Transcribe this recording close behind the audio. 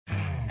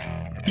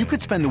You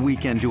could spend the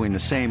weekend doing the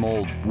same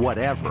old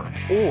whatever,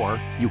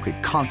 or you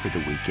could conquer the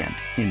weekend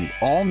in the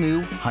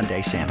all-new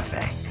Hyundai Santa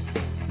Fe.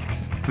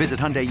 Visit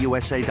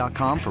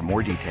HyundaiUSA.com for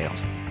more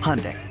details.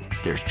 Hyundai,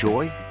 there's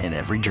joy in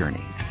every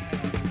journey.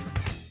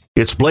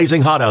 It's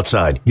blazing hot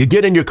outside. You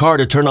get in your car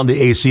to turn on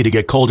the AC to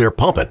get cold air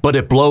pumping, but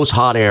it blows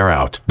hot air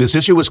out. This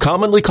issue is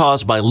commonly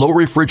caused by low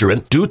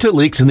refrigerant due to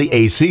leaks in the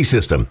AC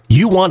system.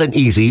 You want an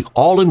easy,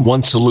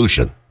 all-in-one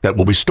solution that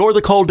will restore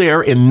the cold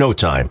air in no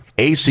time.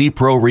 AC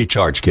Pro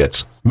Recharge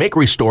Kits make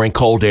restoring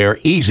cold air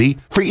easy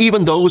for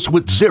even those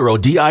with zero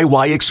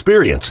DIY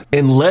experience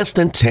in less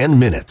than 10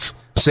 minutes.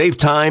 Save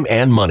time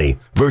and money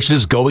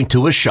versus going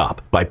to a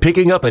shop by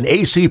picking up an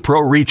AC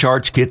Pro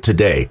Recharge Kit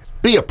today.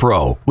 Be a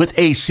pro with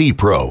AC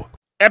Pro.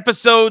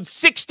 Episode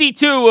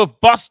 62 of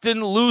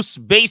Bustin' Loose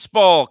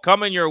Baseball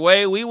coming your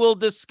way. We will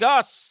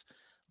discuss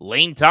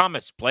Lane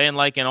Thomas playing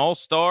like an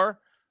all-star,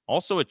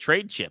 also a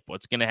trade chip.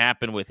 What's going to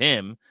happen with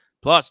him?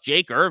 Plus,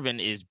 Jake Irvin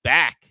is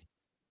back.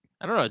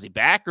 I don't know, is he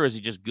back or is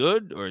he just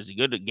good or is he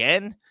good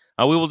again?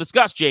 We will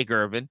discuss Jake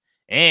Irvin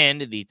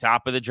and the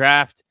top of the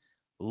draft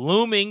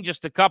looming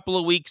just a couple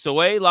of weeks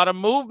away. A lot of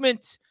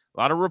movement, a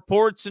lot of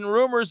reports and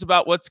rumors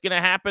about what's going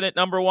to happen at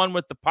number one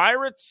with the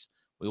Pirates.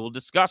 We will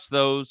discuss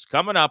those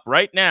coming up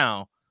right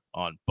now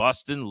on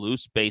Bustin'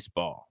 Loose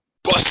Baseball.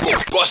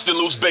 Bustin'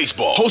 Loose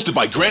Baseball, hosted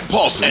by Grant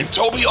Paulson and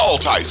Toby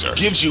Altizer,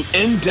 gives you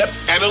in-depth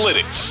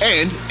analytics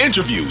and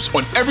interviews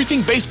on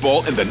everything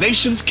baseball in the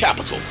nation's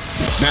capital.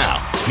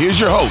 Now, here's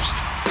your host,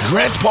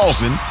 Grant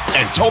Paulson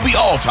and Toby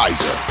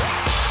Altizer.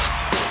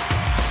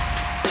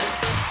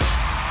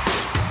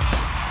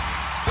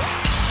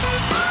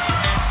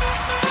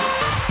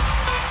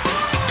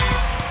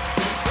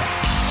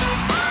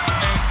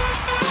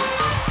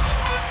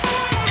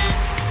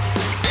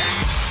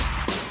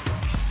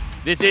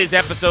 This is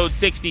episode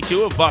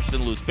 62 of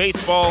Bustin' Loose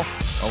Baseball.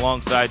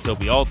 Alongside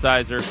Toby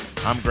Altizer,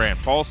 I'm Grant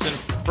Paulson.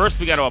 First,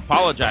 we got to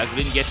apologize.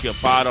 We didn't get you a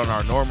pod on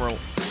our normal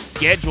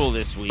schedule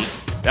this week.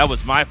 That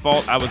was my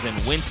fault. I was in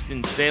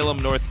Winston-Salem,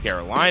 North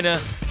Carolina.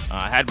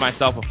 I had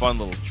myself a fun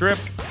little trip,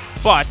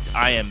 but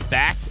I am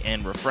back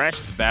and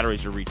refreshed. The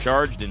batteries are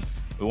recharged, and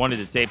we wanted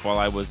to tape while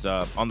I was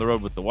on the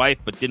road with the wife,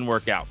 but didn't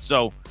work out.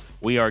 So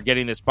we are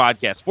getting this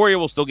podcast for you.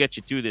 We'll still get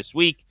you two this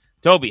week.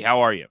 Toby,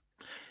 how are you?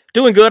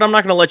 Doing good. I'm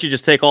not going to let you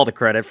just take all the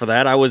credit for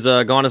that. I was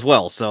gone as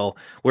well. So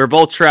we're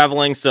both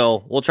traveling.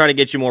 So we'll try to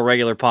get you more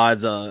regular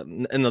pods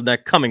in the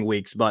coming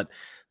weeks. But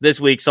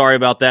this week, sorry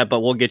about that. But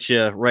we'll get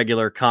you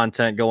regular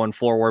content going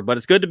forward. But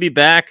it's good to be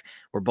back.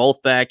 We're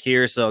both back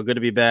here. So good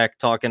to be back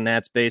talking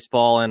Nats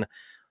baseball. And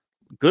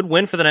good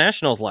win for the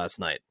Nationals last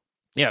night.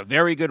 Yeah,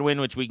 very good win,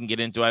 which we can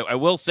get into. I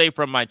will say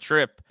from my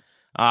trip,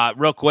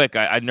 real quick,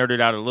 I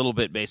nerded out a little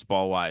bit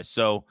baseball-wise.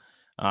 So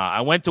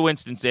I went to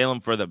Winston-Salem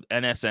for the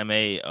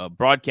NSMA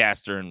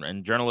Broadcaster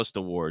and Journalist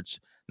Awards,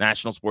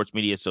 National Sports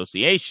Media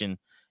Association,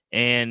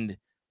 and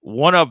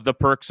one of the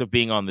perks of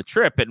being on the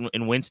trip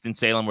in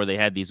Winston-Salem where they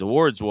had these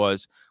awards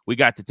was we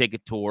got to take a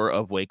tour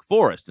of Wake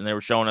Forest, and they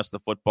were showing us the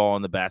football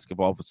and the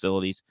basketball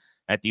facilities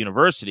at the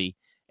university,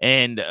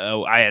 and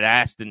I had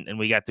asked, and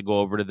we got to go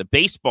over to the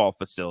baseball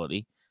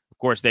facility. Of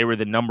course, they were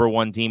the number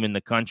one team in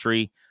the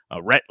country.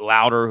 Rhett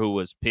Lauder, who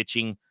was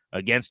pitching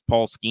against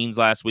Paul Skeens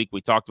last week.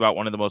 We talked about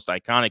one of the most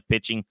iconic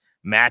pitching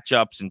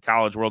matchups in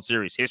College World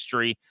Series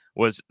history,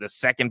 was the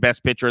second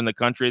best pitcher in the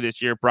country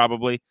this year,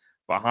 probably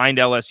behind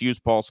LSU's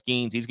Paul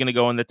Skeens. He's going to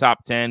go in the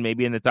top 10,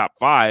 maybe in the top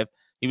 5.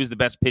 He was the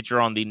best pitcher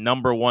on the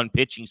number one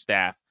pitching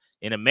staff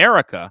in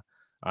America.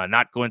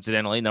 Not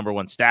coincidentally, number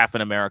one staff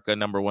in America,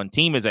 number one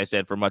team, as I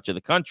said, for much of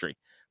the country.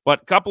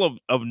 But a couple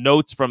of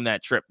notes from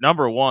that trip.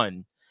 Number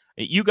one,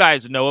 you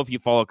guys know if you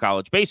follow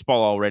college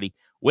baseball already,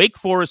 Wake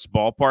Forest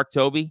Ballpark,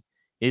 Toby,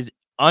 is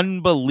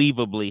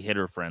unbelievably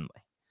hitter-friendly.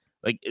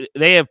 Like,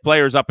 they have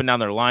players up and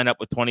down their lineup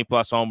with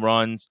 20-plus home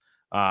runs.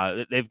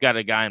 They've got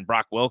a guy in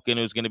Brock Wilken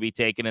who's going to be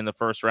taken in the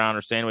first round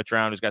or sandwich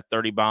round who's got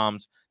 30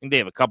 bombs. I think they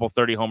have a couple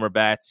 30-homer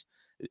bats.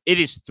 It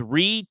is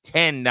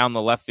 310 down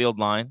the left field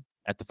line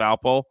at the foul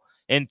pole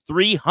and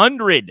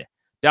 300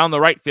 down the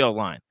right field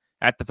line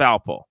at the foul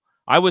pole.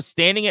 I was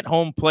standing at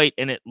home plate,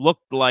 and it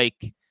looked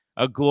like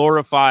a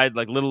glorified,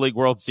 like, Little League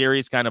World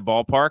Series kind of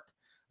ballpark.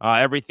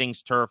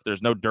 Everything's turf.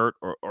 There's no dirt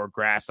or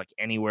grass, like,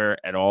 anywhere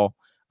at all.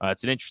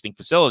 It's an interesting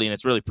facility, and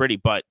it's really pretty.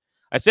 But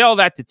I say all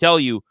that to tell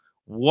you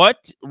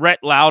what Rhett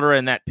Lauder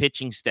and that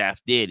pitching staff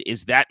did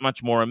is that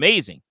much more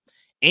amazing.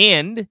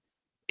 And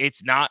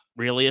it's not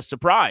really a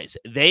surprise.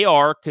 They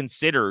are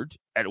considered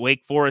at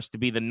Wake Forest to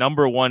be the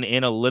number one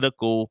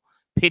analytical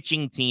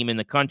pitching team in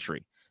the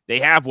country. They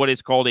have what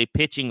is called a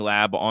pitching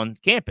lab on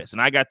campus,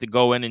 and I got to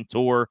go in and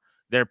tour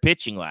their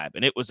pitching lab,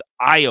 and it was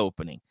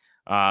eye-opening.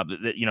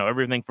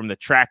 Everything from the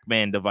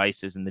TrackMan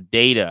devices and the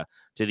data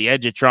to the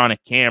Edgertronic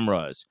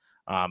cameras.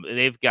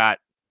 They've got,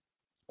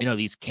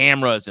 these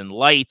cameras and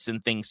lights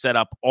and things set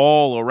up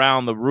all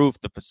around the roof,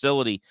 the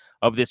facility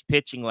of this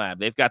pitching lab.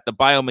 They've got the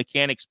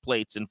biomechanics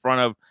plates in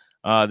front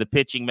of the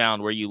pitching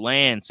mound where you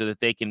land so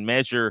that they can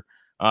measure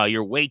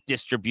your weight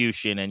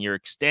distribution and your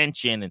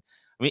extension. And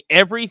I mean,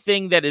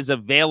 everything that is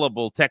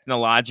available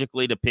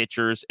technologically to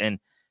pitchers and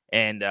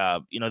and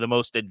the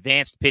most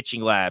advanced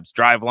pitching labs,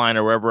 Driveline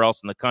or wherever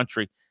else in the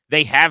country,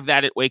 they have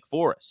that at Wake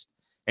Forest.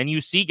 And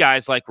you see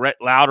guys like Rhett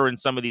Lauder and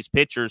some of these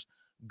pitchers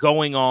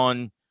going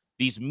on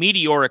these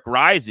meteoric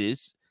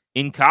rises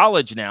in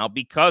college now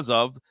because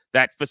of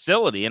that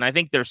facility. And I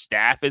think their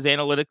staff is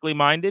analytically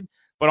minded.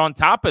 But on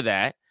top of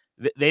that,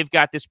 they've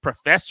got this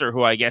professor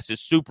who I guess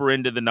is super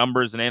into the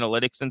numbers and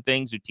analytics and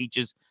things, who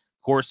teaches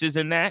courses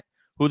in that,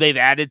 who they've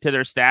added to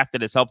their staff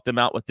that has helped them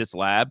out with this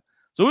lab.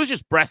 So it was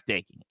just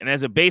breathtaking. And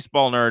as a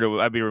baseball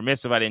nerd, I'd be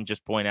remiss if I didn't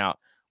just point out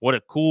what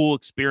a cool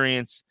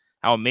experience,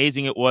 how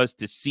amazing it was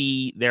to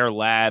see their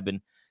lab. And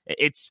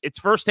it's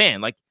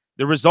firsthand. Like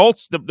the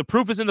results, the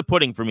proof is in the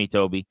pudding for me,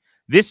 Toby.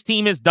 This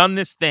team has done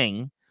this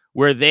thing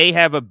where they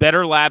have a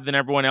better lab than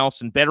everyone else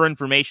and better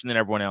information than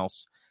everyone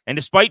else. And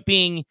despite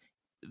being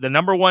the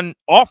number one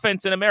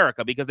offense in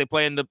America, because they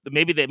play in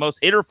maybe the most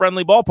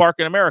hitter-friendly ballpark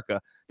in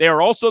America, they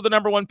are also the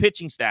number one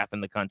pitching staff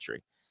in the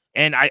country.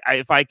 And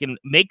if I can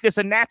make this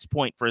a Nats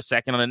point for a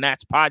second on a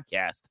Nats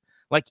podcast,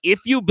 like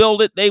if you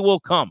build it, they will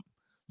come.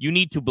 You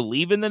need to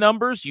believe in the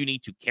numbers. You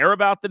need to care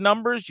about the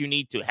numbers. You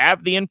need to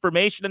have the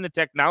information and the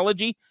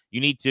technology. You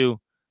need to,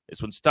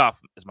 this one's tough.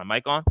 Is my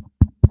mic on?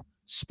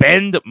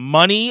 Spend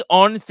money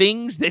on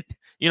things that,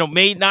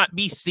 may not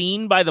be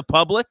seen by the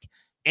public,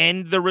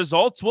 and the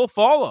results will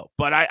follow.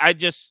 But I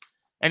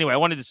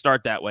wanted to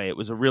start that way. It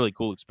was a really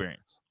cool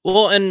experience.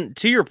 Well, and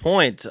to your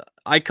point,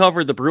 I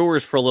covered the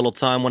Brewers for a little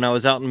time when I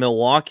was out in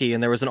Milwaukee,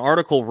 and there was an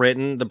article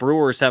written. The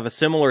Brewers have a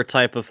similar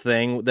type of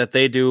thing that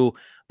they do, I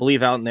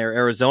believe, out in their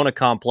Arizona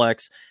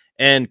complex.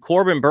 And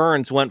Corbin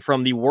Burns went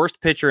from the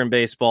worst pitcher in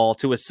baseball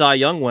to a Cy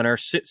Young winner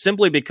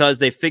simply because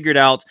they figured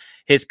out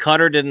his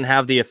cutter didn't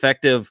have the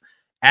effective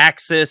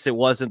axis. It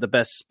wasn't the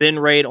best spin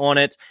rate on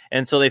it.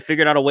 And so they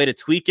figured out a way to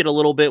tweak it a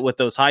little bit with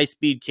those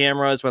high-speed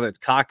cameras, whether it's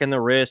cocking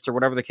the wrist or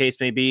whatever the case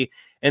may be.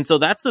 And so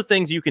that's the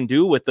things you can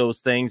do with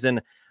those things.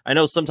 And I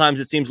know sometimes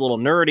it seems a little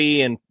nerdy,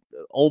 and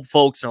old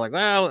folks are like,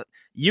 well,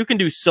 you can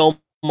do so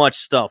much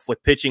stuff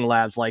with pitching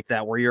labs like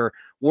that, where you're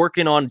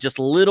working on just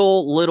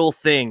little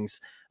things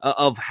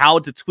of how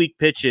to tweak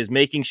pitches,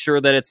 making sure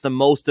that it's the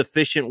most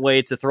efficient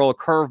way to throw a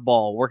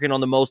curveball, working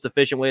on the most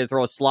efficient way to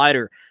throw a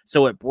slider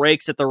so it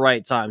breaks at the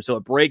right time, so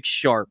it breaks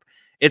sharp.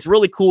 It's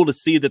really cool to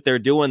see that they're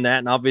doing that,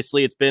 and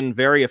obviously it's been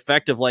very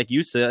effective, like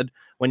you said.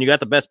 When you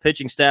got the best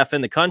pitching staff in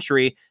the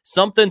country,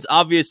 something's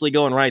obviously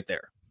going right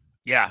there.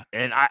 Yeah,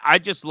 and I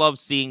just love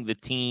seeing the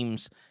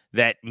teams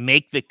that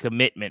make the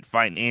commitment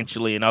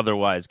financially and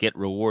otherwise get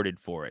rewarded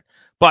for it.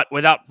 But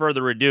without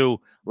further ado,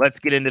 let's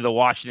get into the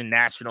Washington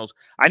Nationals.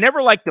 I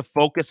never like to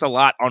focus a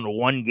lot on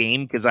one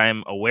game because I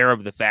am aware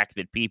of the fact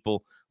that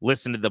people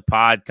listen to the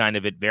pod kind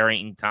of at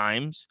varying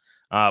times.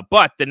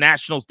 But the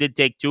Nationals did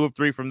take 2 of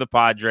 3 from the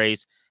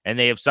Padres, and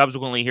they have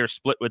subsequently here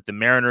split with the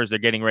Mariners. They're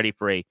getting ready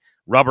for a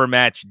rubber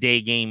match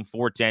day game,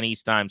 4:10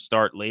 East time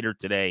start later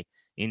today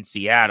in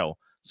Seattle.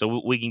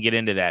 So we can get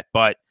into that.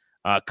 But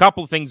a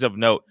couple of things of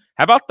note.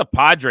 How about the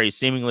Padres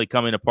seemingly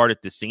coming apart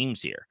at the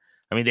seams here?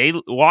 I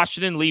mean,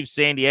 Washington leaves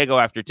San Diego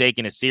after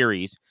taking a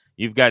series.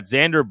 You've got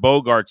Xander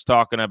Bogaerts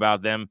talking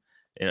about them,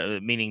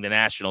 meaning the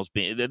Nationals.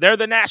 They're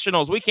the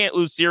Nationals. We can't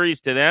lose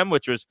series to them,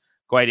 which was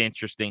quite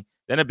interesting.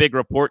 Then a big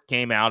report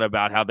came out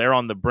about how they're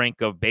on the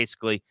brink of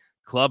basically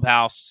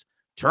clubhouse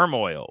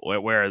turmoil,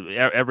 where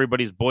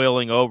everybody's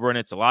boiling over and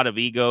it's a lot of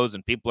egos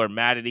and people are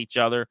mad at each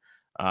other.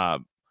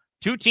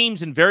 2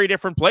 teams in very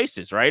different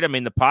places, right? I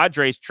mean, the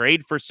Padres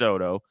trade for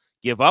Soto,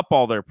 give up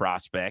all their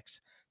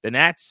prospects. The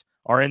Nats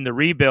are in the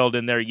rebuild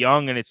and they're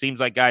young, and it seems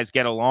like guys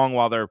get along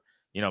while they're,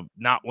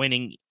 not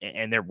winning,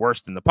 and they're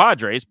worse than the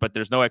Padres, but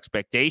there's no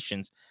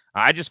expectations.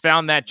 I just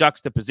found that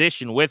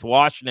juxtaposition with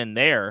Washington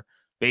there,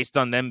 based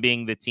on them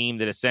being the team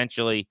that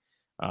essentially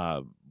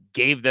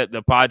gave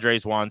the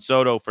Padres Juan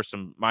Soto for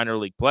some minor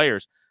league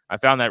players. I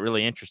found that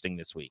really interesting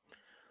this week.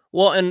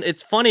 Well, and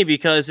it's funny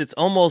because it's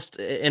almost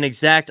an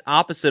exact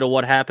opposite of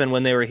what happened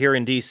when they were here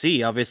in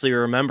D.C. Obviously, you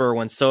remember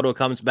when Soto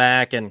comes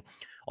back and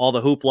all the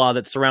hoopla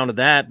that surrounded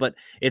that, but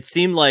it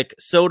seemed like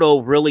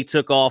Soto really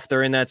took off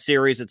there in that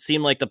series. It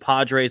seemed like the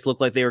Padres looked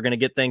like they were going to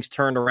get things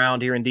turned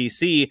around here in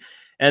D.C.,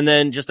 and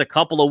then just a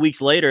couple of weeks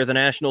later, the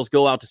Nationals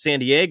go out to San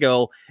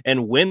Diego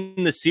and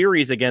win the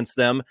series against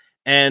them.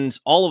 And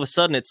all of a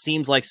sudden, it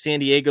seems like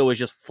San Diego is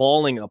just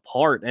falling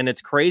apart. And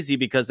it's crazy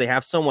because they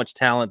have so much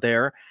talent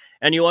there.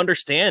 And you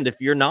understand, if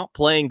you're not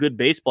playing good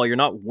baseball, you're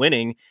not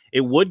winning,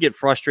 it would get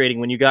frustrating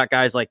when you got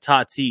guys like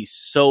Tatis,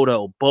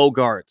 Soto,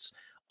 Bogaerts,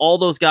 all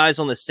those guys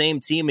on the same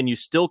team, and you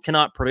still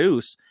cannot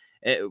produce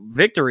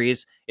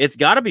victories. It's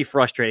got to be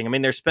frustrating. I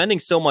mean, they're spending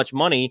so much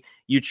money.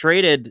 You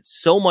traded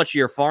so much of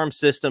your farm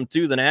system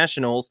to the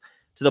Nationals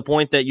to the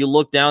point that you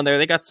look down there,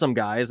 they got some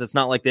guys. It's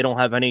not like they don't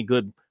have any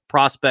good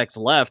prospects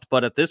left,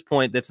 but at this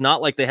point, it's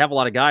not like they have a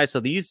lot of guys. So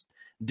these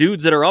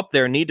dudes that are up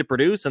there need to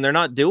produce, and they're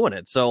not doing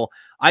it. So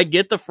I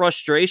get the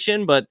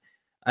frustration, but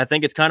I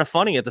think it's kind of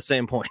funny at the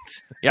same point.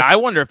 Yeah, I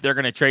wonder if they're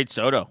going to trade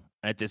Soto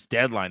at this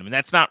deadline. I mean,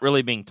 that's not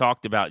really being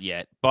talked about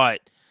yet,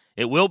 but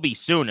it will be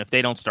soon if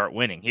they don't start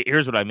winning.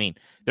 Here's what I mean.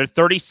 They're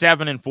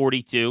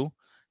 37-42.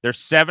 they're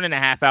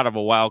 7.5 out of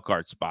a wild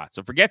card spot.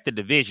 So forget the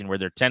division where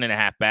they're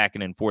 10.5 back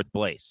and in fourth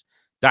place.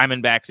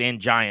 Diamondbacks and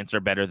Giants are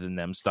better than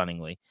them,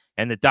 stunningly.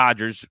 And the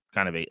Dodgers,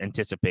 kind of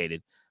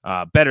anticipated,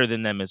 better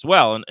than them as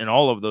well. And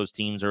all of those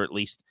teams are at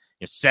least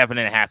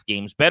 7.5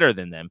 games better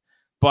than them.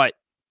 But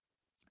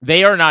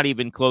they are not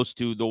even close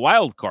to the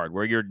wild card,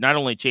 where you're not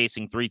only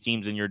chasing 3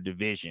 teams in your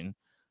division,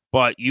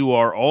 but you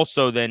are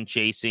also then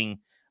chasing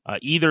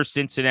either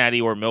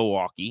Cincinnati or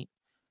Milwaukee.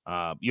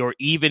 You're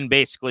even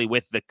basically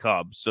with the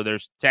Cubs. So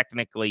there's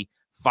technically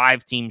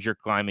 5 teams you're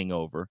climbing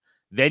over.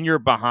 Then you're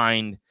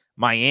behind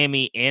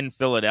Miami and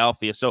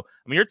Philadelphia. So,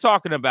 I mean, you're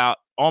talking about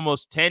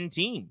almost 10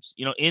 teams,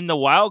 in the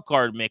wild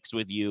card mix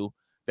with you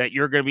that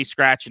you're going to be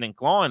scratching and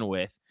clawing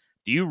with.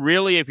 Do you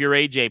really, if you're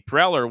AJ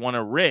Preller, want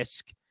to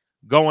risk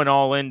going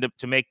all in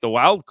to make the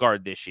wild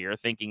card this year,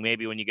 thinking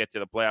maybe when you get to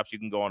the playoffs you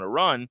can go on a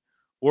run,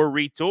 or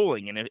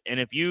retooling? And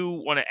if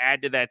you want to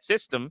add to that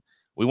system,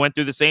 we went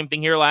through the same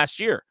thing here last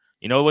year.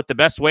 You know what the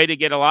best way to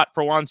get a lot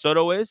for Juan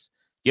Soto is?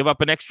 Give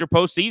up an extra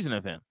postseason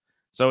of him.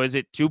 So is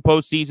it 2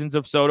 postseasons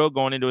of Soto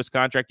going into his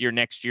contract year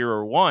next year,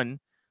 or 1?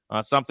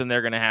 Something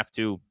they're going to have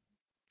to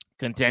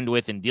contend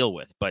with and deal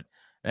with. But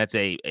that's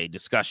a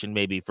discussion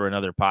maybe for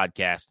another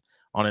podcast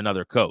on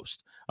another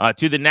coast.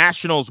 To the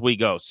Nationals we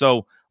go.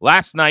 So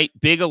last night,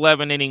 big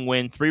 11-inning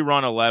win,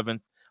 3-run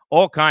 11th.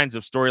 All kinds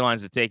of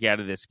storylines to take out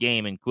of this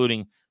game,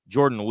 including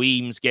Jordan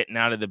Weems getting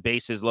out of the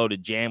bases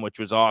loaded jam, which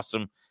was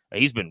awesome.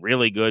 He's been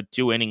really good.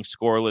 2 innings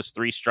scoreless,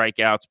 3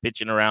 strikeouts,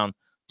 pitching around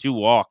 2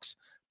 walks.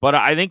 But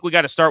I think we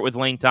got to start with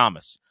Lane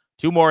Thomas.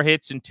 2 more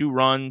hits and 2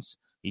 runs.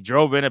 He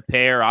drove in a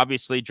pair.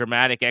 Obviously,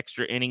 dramatic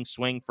extra inning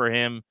swing for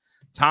him.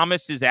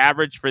 Thomas's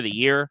average for the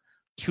year,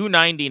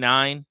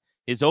 299.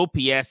 His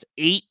OPS,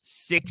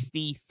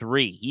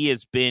 863. He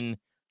has been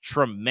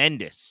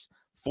tremendous.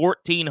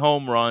 14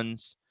 home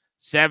runs,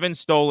 7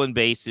 stolen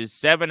bases,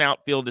 7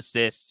 outfield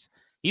assists.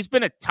 He's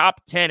been a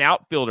top 10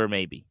 outfielder,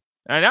 maybe.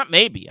 Not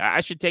maybe.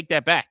 I should take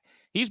that back.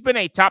 He's been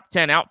a top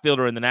 10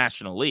 outfielder in the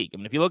National League. I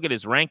mean, if you look at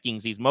his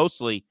rankings, he's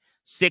mostly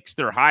 6th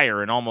or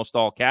higher in almost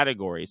all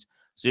categories.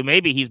 So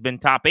maybe he's been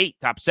top 8,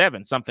 top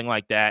 7, something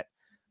like that.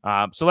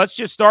 So let's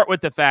just start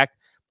with the fact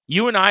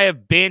you and I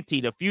have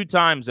bantied a few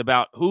times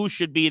about who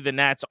should be the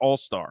Nats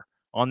All-Star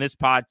on this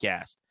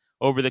podcast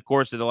over the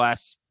course of the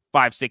last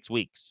 5-6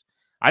 weeks.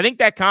 I think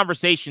that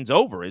conversation's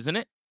over, isn't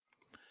it?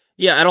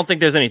 Yeah, I don't think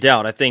there's any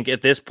doubt. I think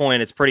at this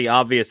point, it's pretty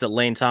obvious that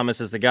Lane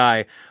Thomas is the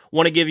guy.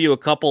 Want to give you a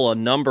couple of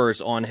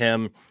numbers on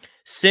him.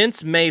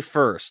 Since May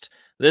 1st,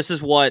 this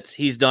is what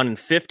he's done in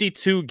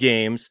 52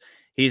 games.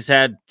 He's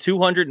had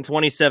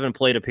 227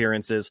 plate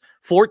appearances,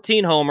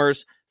 14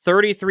 homers,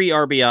 33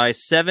 RBIs,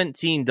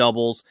 17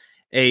 doubles,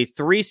 a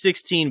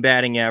 316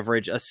 batting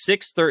average, a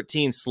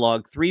 613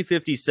 slug,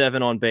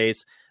 357 on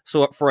base.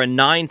 So for a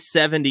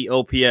 970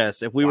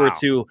 OPS, if we were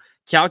to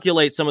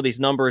calculate some of these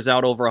numbers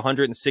out over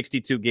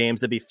 162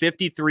 games, it'd be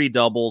 53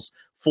 doubles,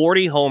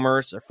 40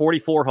 homers, or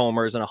 44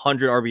 homers, and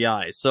 100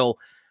 RBIs. So,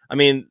 I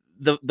mean,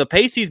 the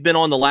pace he's been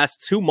on the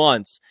last 2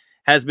 months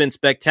has been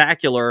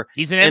spectacular.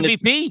 He's an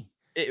MVP.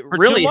 It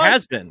really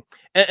has been.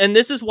 And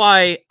this is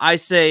why I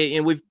say,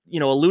 and we've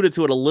alluded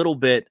to it a little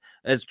bit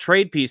as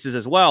trade pieces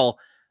as well,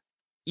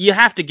 you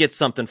have to get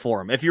something for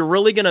him. If you're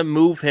really going to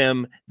move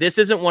him, this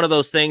isn't one of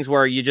those things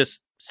where you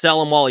just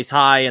sell him while he's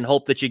high and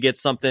hope that you get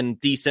something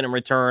decent in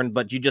return,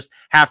 but you just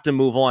have to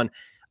move on.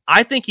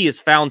 I think he has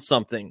found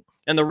something.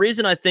 And the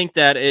reason I think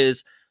that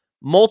is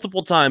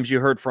multiple times you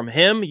heard from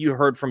him, you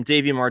heard from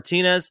Davey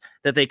Martinez,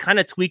 that they kind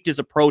of tweaked his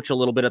approach a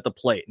little bit at the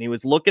plate. And he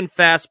was looking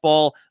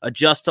fastball,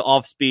 adjust to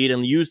off speed,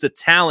 and use the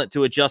talent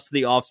to adjust to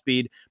the off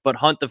speed, but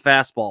hunt the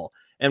fastball.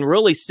 And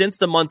really, since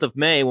the month of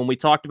May, when we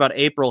talked about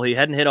April, he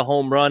hadn't hit a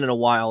home run in a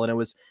while, and it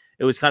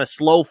was kind of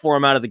slow for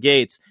him out of the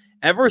gates.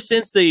 Ever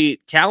since the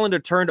calendar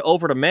turned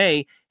over to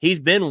May, he's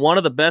been one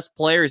of the best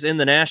players in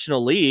the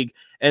National League.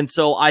 And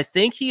so I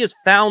think he has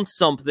found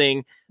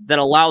something that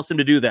allows him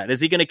to do that.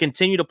 Is he going to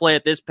continue to play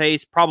at this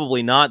pace?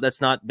 Probably not.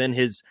 That's not been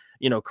his,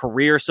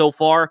 career so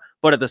far.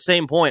 But at the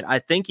same point, I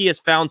think he has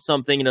found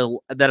something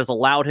that has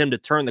allowed him to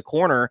turn the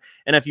corner.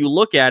 And if you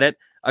look at it,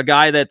 a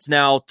guy that's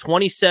now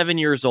 27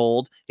 years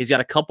old, he's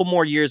got a couple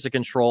more years of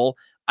control.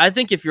 I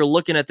think if you're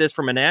looking at this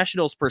from a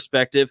Nationals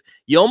perspective,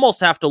 you almost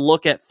have to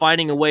look at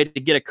finding a way to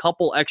get a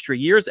couple extra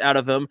years out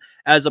of him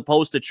as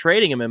opposed to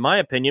trading him, in my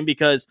opinion,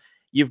 because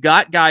you've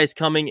got guys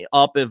coming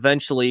up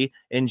eventually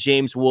in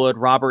James Wood,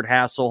 Robert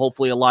Hassel,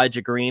 hopefully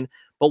Elijah Green.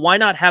 But why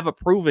not have a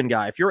proven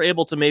guy? If you're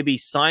able to maybe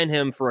sign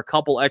him for a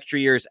couple extra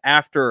years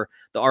after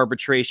the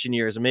arbitration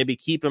years and maybe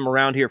keep him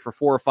around here for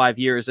 4 or 5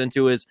 years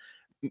into his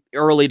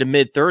early to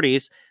mid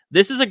 30s,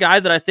 this is a guy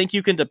that I think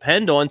you can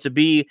depend on to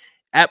be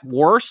at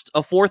worst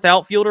a 4th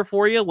outfielder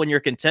for you when you're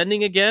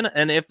contending again.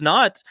 And if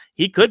not,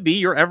 he could be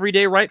your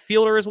everyday right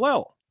fielder as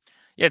well.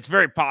 Yeah, it's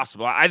very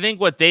possible. I think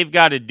what they've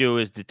got to do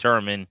is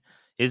determine,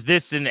 is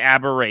this an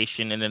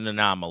aberration and an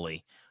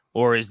anomaly,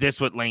 or is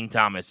this what Lane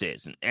Thomas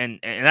is? And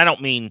I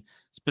don't mean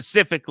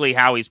specifically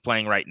how he's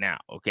playing right now,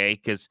 okay?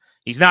 Because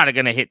he's not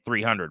going to hit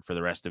 300 for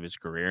the rest of his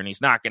career, and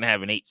he's not going to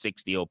have an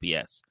 860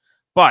 OPS.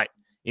 But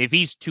if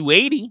he's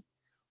 280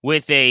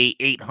 with a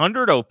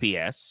 800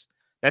 OPS.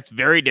 That's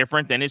very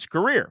different than his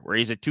career, where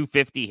he's a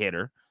 250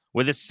 hitter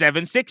with a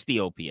 760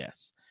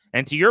 OPS.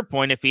 And to your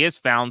point, if he has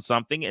found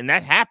something, and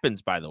that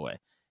happens, by the way,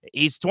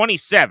 he's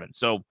 27.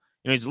 So,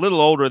 he's a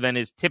little older than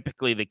is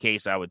typically the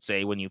case, I would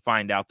say, when you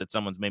find out that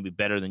someone's maybe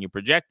better than you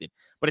projected.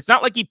 But it's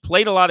not like he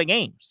played a lot of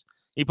games.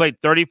 He played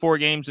 34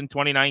 games in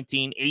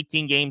 2019,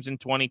 18 games in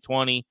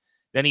 2020.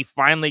 Then he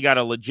finally got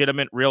a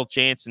legitimate real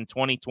chance in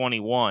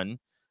 2021.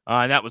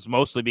 And that was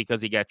mostly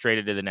because he got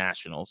traded to the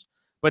Nationals.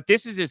 But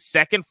this is his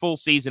second full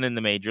season in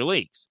the major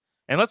leagues.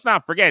 And let's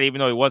not forget, even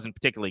though he wasn't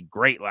particularly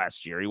great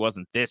last year, he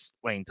wasn't this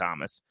Lane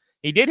Thomas.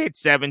 He did hit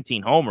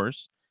 17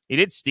 homers. He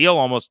did steal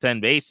almost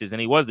 10 bases,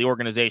 and he was the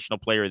organizational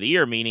player of the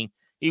year, meaning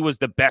he was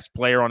the best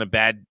player on a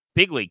bad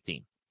big league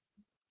team.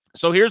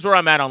 So here's where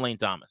I'm at on Lane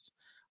Thomas.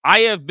 I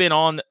have been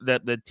on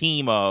the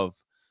team of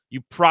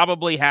you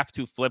probably have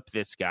to flip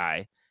this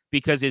guy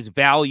because his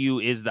value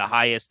is the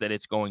highest that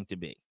it's going to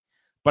be.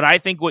 But I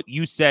think what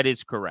you said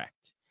is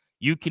correct.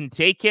 You can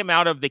take him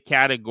out of the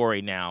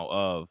category now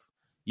of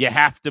you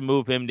have to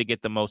move him to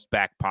get the most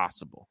back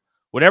possible,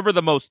 whatever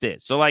the most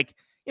is. So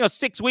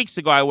 6 weeks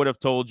ago, I would have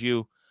told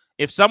you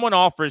if someone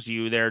offers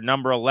you their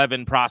number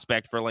 11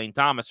 prospect for Lane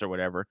Thomas or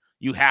whatever,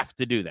 you have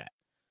to do that.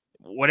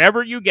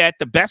 Whatever you get,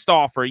 the best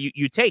offer,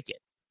 you take it.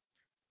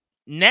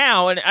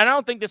 Now, and I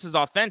don't think this is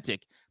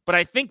authentic, but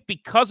I think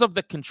because of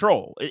the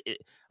control,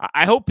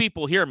 I hope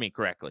people hear me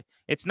correctly.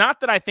 It's not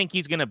that I think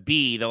he's going to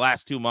be the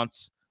last 2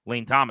 months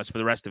Lane Thomas for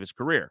the rest of his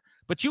career,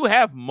 but you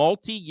have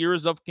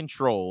multi-years of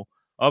control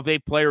of a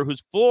player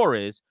whose floor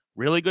is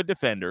really good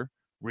defender,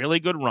 really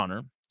good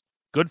runner,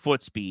 good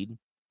foot speed,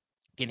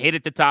 can hit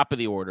at the top of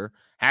the order,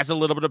 has a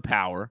little bit of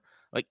power.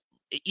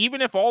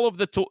 Even if all of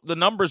the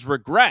numbers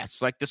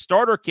regress, the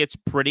starter kit's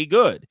pretty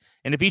good.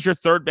 And if he's your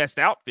third best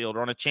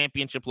outfielder on a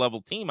championship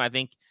level team, I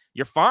think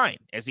you're fine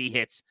as he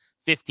hits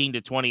 15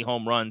 to 20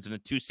 home runs and a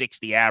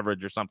 260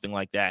 average or something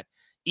like that,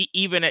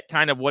 even at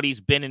kind of what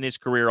he's been in his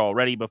career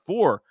already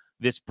before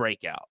this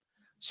breakout.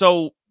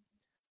 So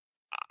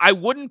I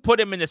wouldn't put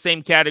him in the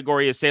same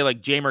category as, say,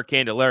 Jeimer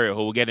Candelario,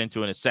 who we'll get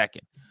into in a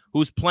second,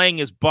 who's playing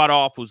his butt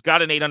off, who's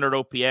got an 800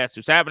 OPS,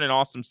 who's having an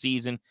awesome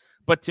season.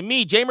 But to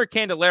me, Jeimer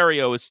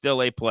Candelario is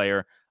still a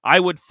player I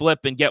would flip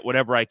and get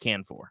whatever I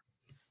can for.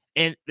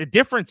 And the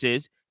difference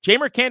is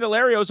Jeimer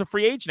Candelario is a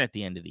free agent at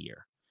the end of the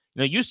year.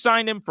 You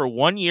signed him for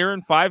 1 year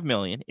and $5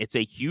 million. It's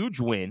a huge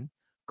win.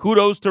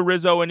 Kudos to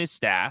Rizzo and his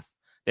staff.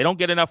 They don't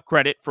get enough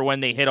credit for when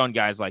they hit on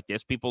guys like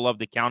this. People love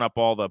to count up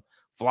all the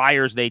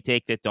flyers they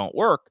take that don't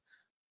work.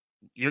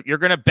 You're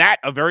going to bat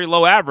a very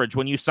low average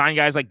when you sign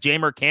guys like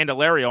Jeimer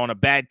Candelario on a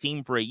bad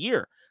team for a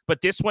year.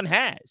 But this one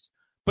has.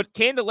 But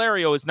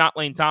Candelario is not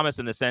Lane Thomas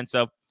in the sense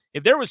of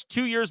if there was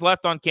 2 years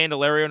left on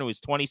Candelario and he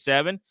was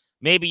 27,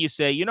 maybe you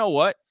say, you know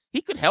what?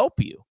 He could help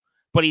you.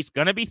 But he's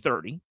going to be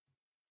 30.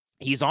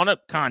 He's on a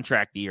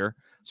contract year.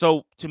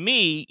 So to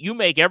me, you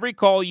make every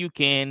call you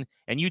can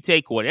and you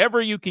take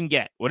whatever you can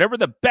get. Whatever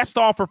the best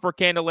offer for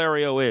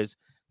Candelario is,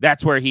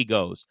 that's where he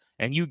goes.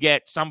 And you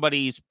get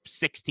somebody's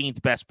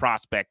 16th best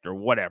prospect or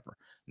whatever.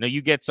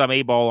 You get some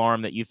A-ball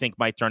arm that you think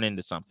might turn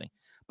into something.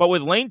 But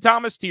with Lane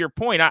Thomas, to your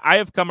point, I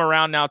have come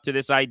around now to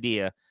this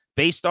idea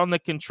based on the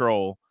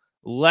control,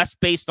 less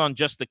based on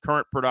just the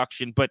current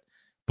production, but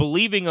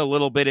believing a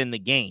little bit in the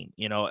game.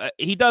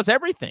 He does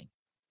everything.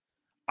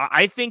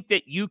 I think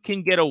that you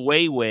can get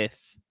away with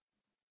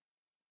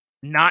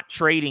not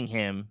trading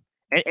him.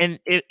 And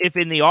if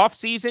in the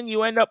offseason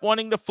you end up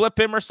wanting to flip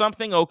him or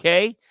something,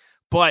 okay.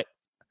 But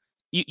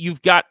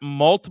you've got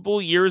multiple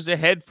years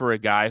ahead for a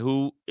guy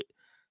who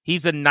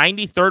he's a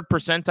 93rd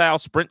percentile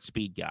sprint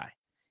speed guy.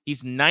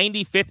 He's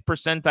 95th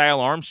percentile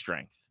arm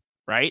strength,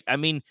 right? I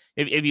mean,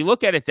 if you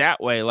look at it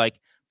that way,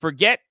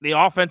 forget the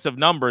offensive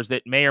numbers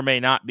that may or may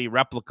not be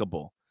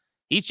replicable.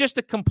 He's just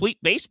a complete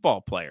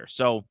baseball player.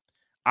 So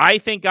I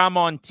think I'm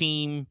on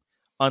team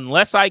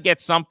unless I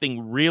get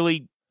something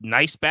really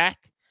nice back.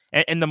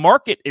 And the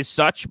market is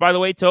such, by the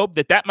way, Tobe,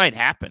 that might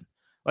happen.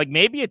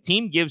 Maybe a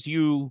team gives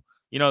you,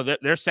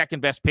 their second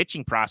best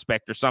pitching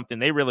prospect or something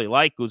they really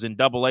like, who's in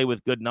AA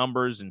with good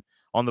numbers and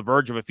on the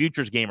verge of a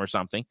futures game or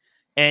something.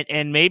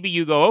 And maybe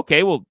you go,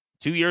 okay, well,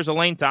 2 years of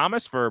Lane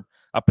Thomas for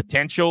a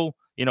potential,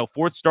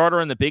 fourth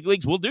starter in the big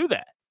leagues. We'll do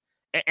that.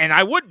 And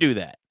I would do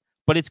that.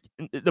 But it's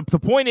the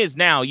point is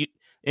now,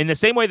 in the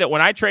same way that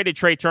when I traded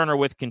Trey Turner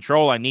with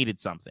control, I needed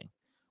something.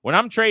 When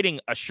I'm trading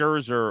a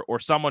Scherzer or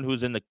someone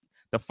who's in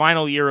the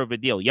final year of a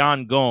deal,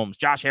 Yan Gomes,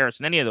 Josh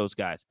Harrison, any of those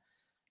guys,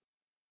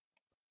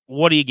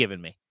 what are you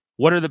giving me?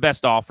 What are the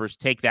best offers?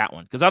 Take that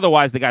one. Because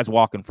otherwise, the guy's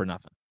walking for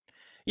nothing.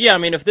 Yeah, I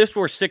mean, if this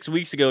were 6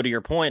 weeks ago, to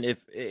your point,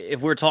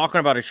 if we're talking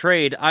about a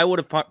trade, I would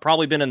have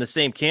probably been in the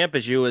same camp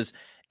as you as,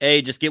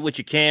 just get what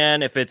you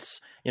can. If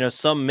it's,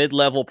 some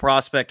mid-level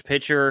prospect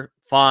pitcher,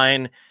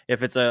 fine.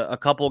 If it's a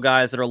couple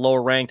guys that are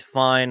lower ranked,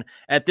 fine.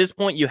 At this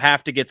point, you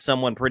have to get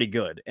someone pretty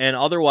good. And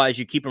otherwise,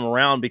 you keep them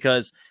around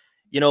because,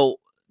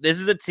 this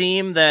is a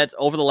team that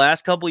over the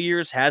last couple of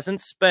years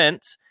hasn't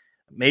spent.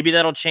 Maybe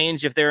that'll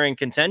change if they're in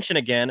contention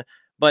again.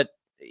 But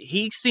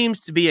he seems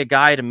to be a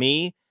guy to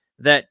me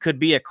that could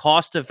be a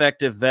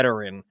cost-effective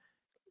veteran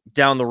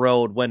down the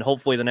road when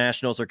hopefully the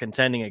Nationals are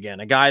contending again.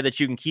 A guy that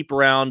you can keep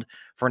around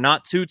for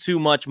not too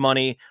much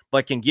money,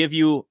 but can give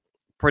you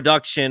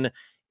production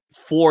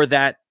for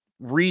that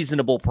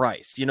reasonable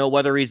price. You know,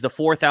 whether he's the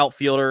fourth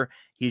outfielder,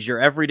 he's your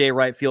everyday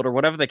right fielder,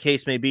 whatever the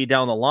case may be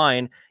down the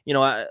line. You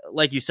know,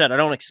 like you said, I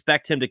don't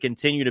expect him to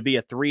continue to be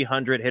a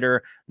 300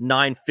 hitter,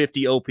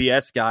 950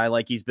 OPS guy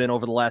like he's been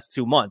over the last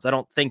 2 months. I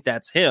don't think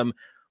that's him,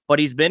 but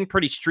he's been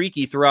pretty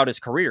streaky throughout his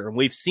career. And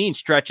we've seen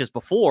stretches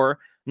before,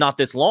 not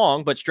this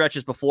long, but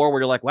stretches before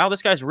where you're like, wow,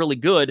 this guy's really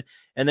good.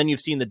 And then you've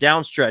seen the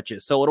down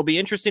stretches. So it'll be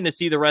interesting to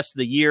see the rest of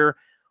the year,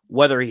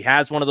 whether he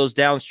has one of those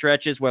down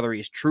stretches, whether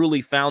he's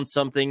truly found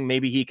something.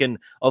 Maybe he can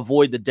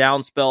avoid the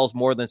down spells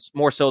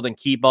more so than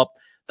keep up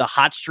the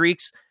hot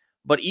streaks.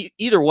 But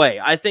either way,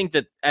 I think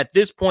that at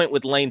this point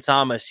with Lane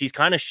Thomas, he's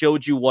kind of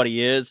showed you what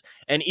he is.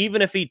 And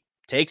even if he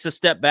takes a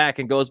step back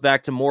and goes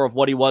back to more of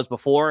what he was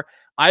before,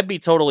 I'd be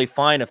totally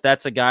fine if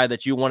that's a guy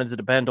that you wanted to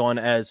depend on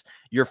as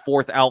your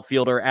fourth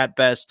outfielder, at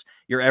best,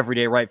 your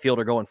everyday right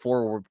fielder going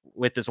forward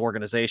with this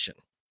organization.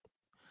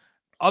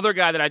 Other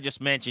guy that I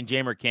just mentioned,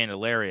 Jeimer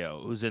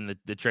Candelario, who's in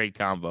the trade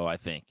convo, I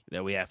think,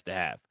 that we have to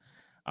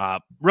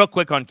have. Real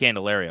quick on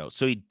Candelario.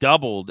 So he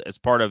doubled as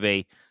part of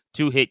a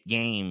 2-hit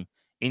game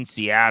in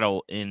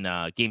Seattle in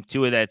game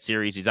 2 of that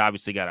series. He's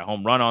obviously got a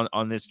home run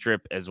on this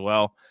trip as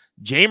well.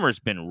 Jeimer's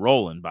been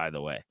rolling, by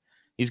the way.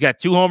 He's got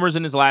 2 homers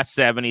in his last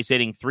 7. He's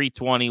hitting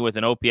 .320 with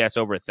an OPS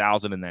over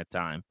 1,000 in that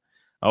time.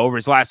 Over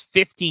his last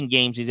 15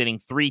 games, he's hitting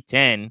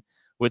 .310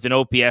 with an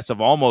OPS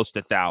of almost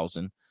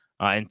 1,000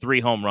 and 3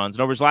 home runs.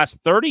 And over his last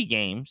 30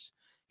 games,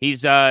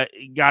 he's got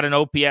an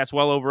OPS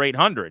well over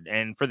 800.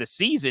 And for the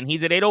season,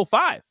 he's at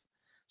 805.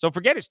 So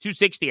forget his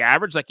 260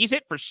 average. Like, he's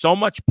hit for so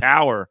much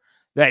power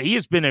that he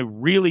has been a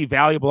really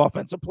valuable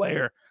offensive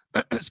player.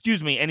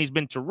 Excuse me. And he's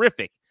been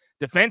terrific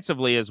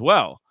defensively as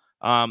well.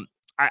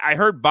 I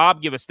heard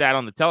Bob give a stat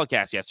on the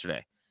telecast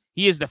yesterday.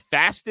 He is the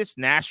fastest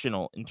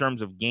national in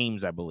terms of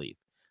games, I believe,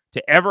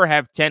 to ever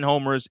have 10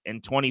 homers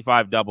and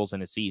 25 doubles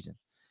in a season.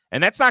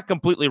 And that's not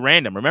completely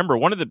random. Remember,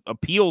 one of the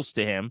appeals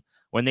to him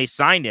when they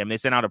signed him, they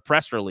sent out a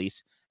press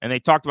release and they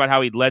talked about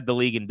how he'd led the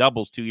league in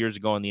doubles 2 years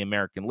ago in the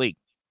American League.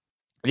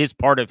 It is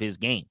part of his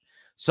game.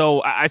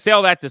 So I say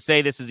all that to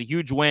say this is a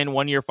huge win.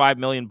 1 year, $5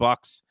 million.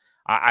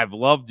 I've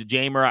loved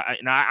Jeimer.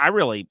 I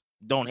really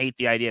don't hate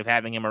the idea of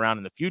having him around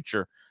in the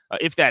future.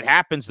 If that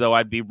happens, though,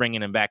 I'd be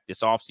bringing him back this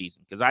offseason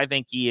because I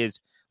think he is,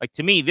 like,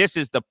 to me, this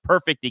is the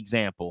perfect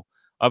example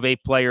of a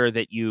player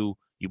that you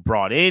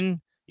brought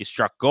in, you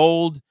struck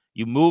gold,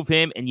 you move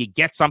him, and you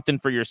get something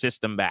for your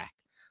system back.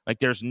 Like,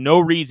 there's no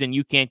reason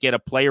you can't get a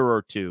player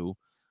or two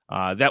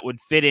that would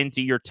fit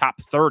into your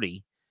top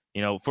 30,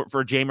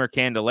 for Jeimer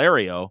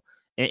Candelario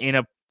in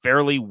a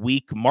fairly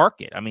weak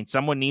market. I mean,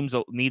 someone needs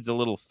a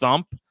little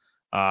thump.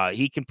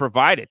 He can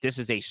provide it. This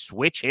is a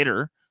switch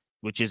hitter,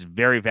 which is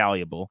very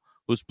valuable,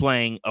 who's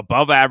playing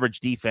above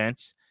average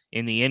defense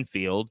in the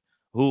infield,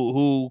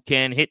 who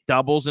can hit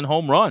doubles and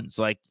home runs.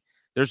 Like,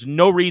 there's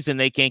no reason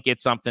they can't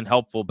get something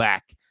helpful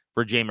back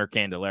for Jeimer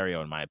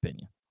Candelario, in my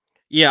opinion.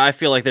 Yeah, I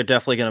feel like they're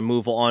definitely going to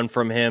move on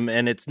from him,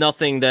 and it's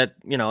nothing that,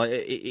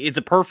 it's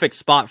a perfect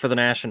spot for the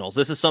Nationals.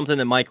 This is something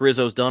that Mike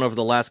Rizzo's done over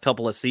the last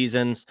couple of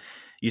seasons.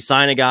 You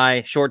sign a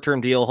guy,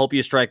 short-term deal, hope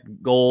you strike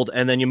gold,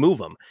 and then you move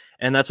him.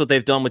 And that's what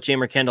they've done with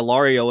Jeimer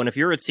Candelario. And if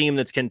you're a team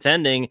that's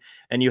contending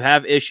and you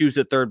have issues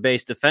at third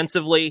base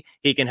defensively,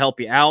 he can help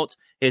you out.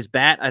 His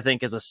bat, I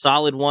think, is a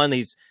solid one.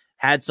 He's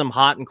had some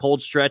hot and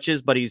cold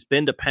stretches, but he's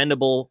been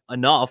dependable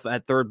enough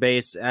at third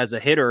base as a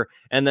hitter.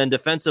 And then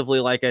defensively,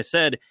 like I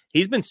said,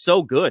 he's been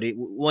so good.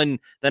 When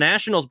the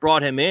Nationals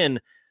brought him in,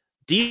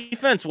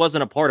 defense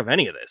wasn't a part of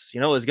any of this. It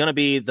was going to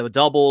be the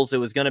doubles. It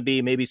was going to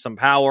be maybe some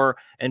power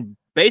and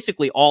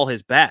basically all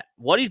his bat.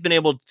 What he's been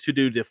able to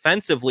do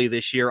defensively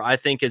this year, I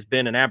think, has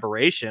been an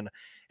aberration.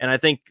 And I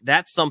think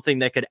that's something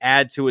that could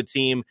add to a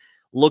team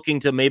looking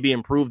to maybe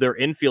improve their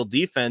infield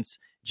defense.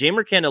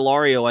 Jeimer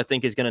Candelario, I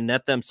think, is going to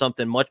net them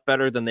something much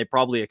better than they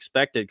probably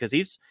expected because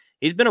he's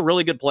been a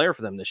really good player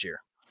for them this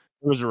year.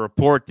 There was a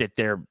report that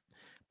they're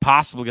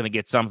possibly going to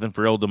get something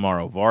for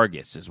Ildemaro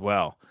Vargas as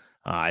well.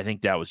 I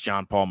think that was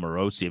John Paul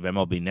Morosi of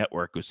MLB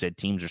Network who said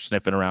teams are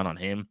sniffing around on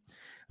him.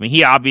 I mean,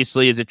 he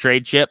obviously is a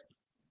trade chip.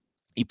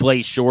 He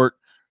plays short.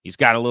 He's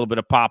got a little bit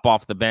of pop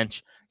off the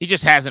bench. He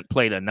just hasn't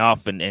played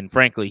enough, and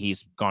frankly,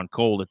 he's gone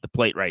cold at the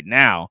plate right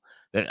now.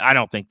 That I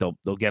don't think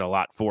they'll get a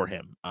lot for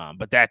him.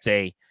 But that's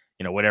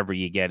whatever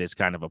you get is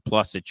kind of a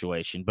plus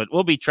situation. But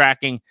we'll be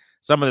tracking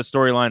some of the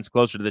storylines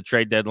closer to the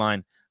trade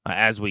deadline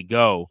as we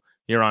go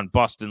here on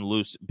Bustin'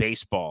 Loose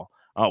Baseball.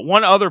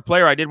 One other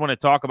player I did want to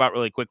talk about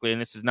really quickly,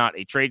 and this is not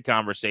a trade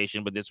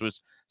conversation, but this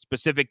was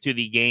specific to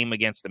the game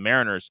against the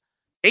Mariners.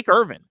 Jake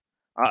Irvin,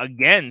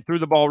 again, threw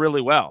the ball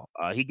really well.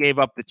 He gave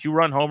up the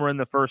 2-run homer in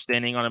the first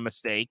inning on a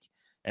mistake,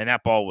 and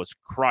that ball was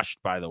crushed,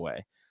 by the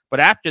way. But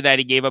after that,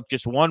 he gave up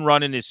just 1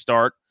 run in his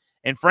start.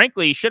 And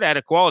frankly, he should have had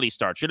a quality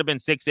start. Should have been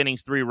 6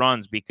 innings, 3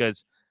 runs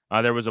because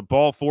there was a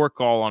ball 4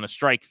 call on a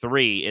strike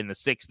 3 in the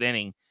 6th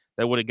inning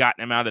that would have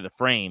gotten him out of the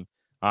frame.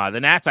 The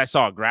Nats, I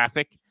saw a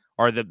graphic,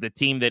 are the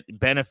team that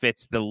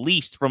benefits the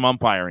least from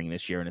umpiring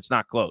this year, and it's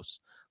not close.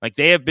 Like,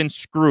 they have been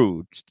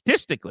screwed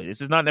statistically.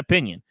 This is not an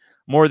opinion,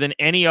 more than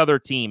any other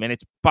team, and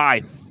it's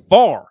by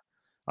far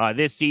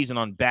this season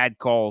on bad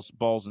calls,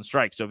 balls, and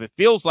strikes. So if it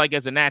feels like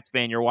as a Nats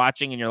fan you're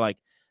watching and you're like,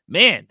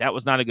 man, that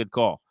was not a good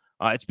call,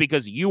 it's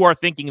because you are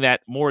thinking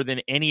that more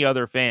than any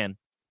other fan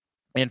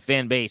and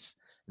fan base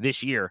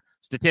this year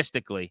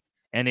statistically.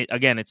 And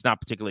it's not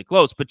particularly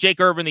close. But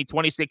Jake Irvin, the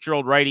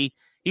 26-year-old righty,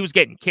 he was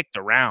getting kicked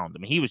around. I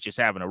mean, he was just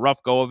having a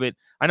rough go of it.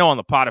 I know on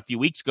the pod a few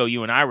weeks ago,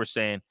 you and I were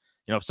saying,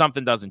 if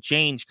something doesn't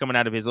change coming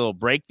out of his little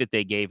break that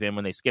they gave him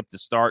when they skipped the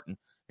start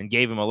and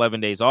gave him 11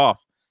 days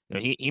off,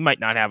 he might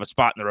not have a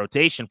spot in the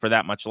rotation for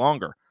that much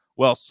longer.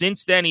 Well,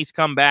 since then, he's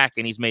come back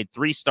and he's made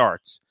 3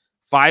 starts,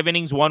 5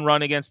 innings, 1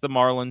 run against the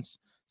Marlins,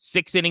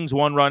 6 innings,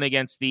 1 run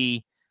against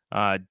the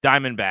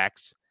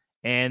Diamondbacks,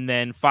 and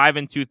then 5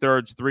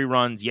 2/3, 3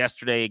 runs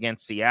yesterday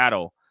against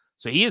Seattle.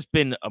 So he has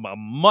been a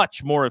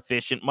much more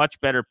efficient, much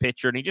better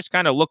pitcher, and he just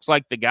kind of looks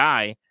like the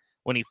guy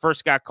when he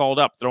first got called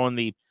up, throwing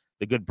the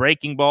good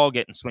breaking ball,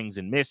 getting swings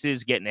and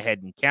misses, getting ahead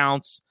in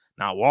counts,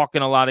 not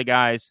walking a lot of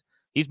guys.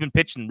 He's been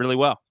pitching really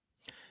well.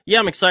 Yeah,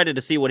 I'm excited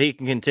to see what he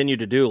can continue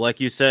to do. Like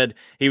you said,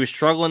 he was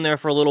struggling there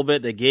for a little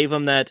bit. They gave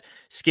him that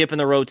skip in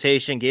the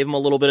rotation, gave him a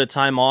little bit of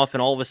time off,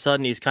 and all of a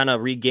sudden he's kind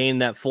of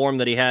regained that form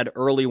that he had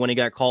early when he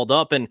got called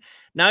up. And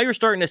now you're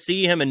starting to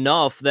see him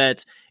enough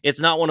that it's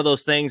not one of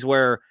those things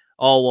where,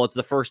 oh, well, it's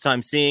the first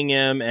time seeing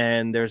him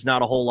and there's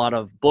not a whole lot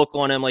of book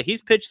on him. Like,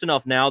 he's pitched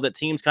enough now that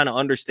teams kind of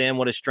understand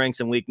what his strengths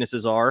and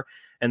weaknesses are,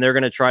 and they're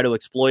going to try to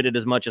exploit it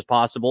as much as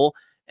possible.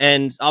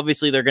 And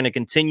obviously they're going to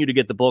continue to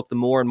get the book the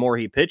more and more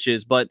he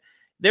pitches, but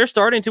they're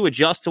starting to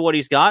adjust to what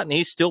he's got, and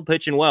he's still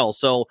pitching well.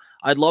 So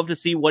I'd love to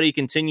see what he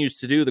continues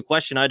to do. The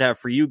question I'd have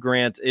for you,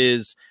 Grant,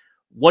 is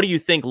what do you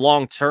think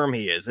long-term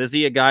he is? Is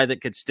he a guy that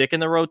could stick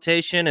in the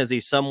rotation? Is he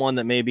someone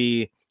that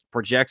maybe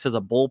projects as a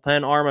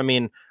bullpen arm? I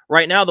mean,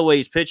 right now, the way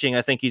he's pitching,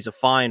 I think he's a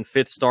fine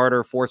 5th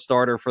starter, 4th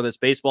starter for this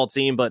baseball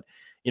team. But,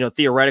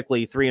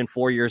 theoretically, 3 and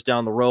 4 years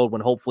down the road,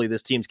 when hopefully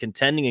this team's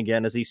contending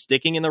again, is he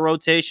sticking in the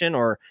rotation,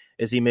 or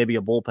is he maybe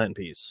a bullpen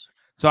piece?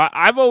 So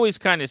I've always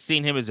kind of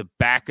seen him as a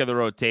back of the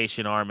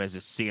rotation arm, as a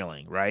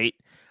ceiling, right?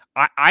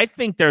 I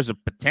think there's a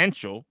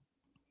potential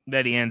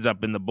that he ends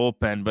up in the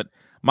bullpen, but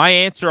my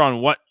answer on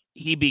what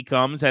he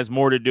becomes has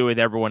more to do with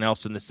everyone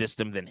else in the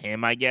system than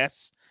him, I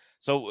guess.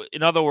 So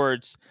in other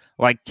words,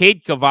 like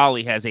Cade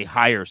Cavalli has a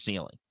higher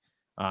ceiling.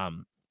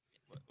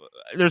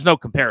 There's no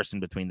comparison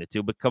between the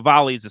two, but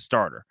Cavalli's a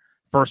starter,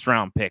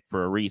 1st-round pick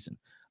for a reason.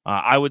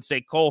 I would say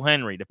Cole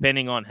Henry,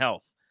 depending on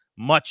health,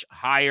 much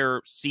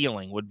higher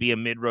ceiling, would be a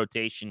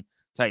mid-rotation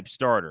type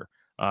starter.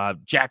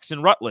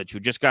 Jackson Rutledge, who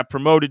just got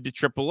promoted to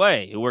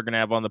AAA, who we're going to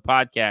have on the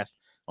podcast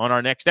on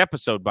our next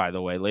episode, by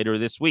the way, later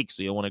this week.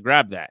 So you'll want to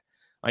grab that.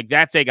 Like,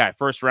 that's a guy,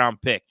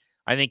 1st-round pick.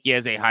 I think he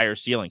has a higher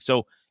ceiling.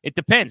 So it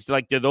depends.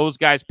 Like, do those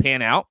guys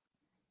pan out?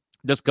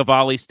 Does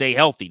Cavalli stay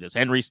healthy? Does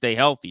Henry stay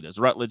healthy? Does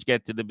Rutledge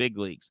get to the big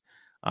leagues?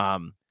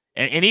 And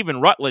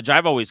even Rutledge,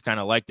 I've always kind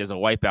of liked as a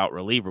wipeout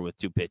reliever with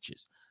 2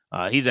 pitches.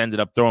 He's ended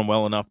up throwing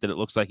well enough that it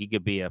looks like he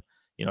could be a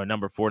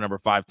number 4, number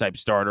 5 type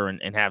starter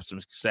and have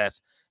some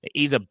success.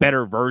 He's a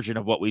better version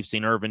of what we've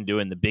seen Irvin do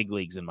in the big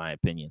leagues, in my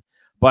opinion.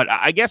 But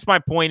I guess my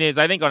point is,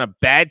 I think on a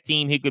bad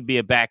team, he could be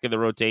a back of the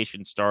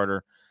rotation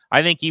starter.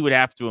 I think he would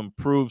have to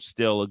improve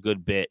still a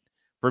good bit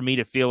for me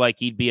to feel like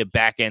he'd be a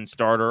back end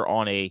starter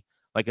on a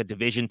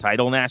division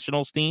title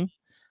Nationals team.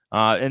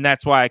 And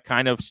that's why I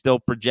kind of still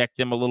project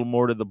him a little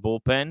more to the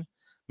bullpen,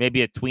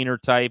 maybe a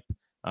tweener type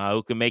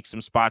who can make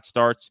some spot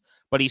starts.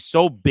 But he's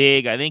so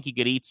big, I think he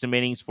could eat some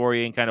innings for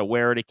you and kind of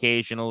wear it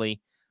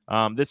occasionally.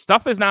 This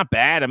stuff is not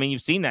bad. I mean,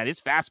 you've seen that.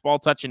 His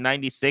fastball touching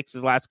 96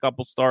 his last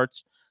couple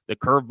starts. The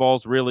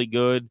curveball's really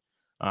good.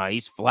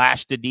 He's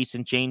flashed a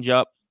decent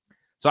changeup.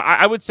 So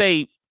I would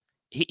say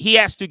he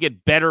has to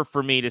get better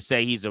for me to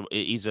say he's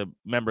a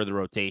member of the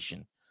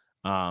rotation.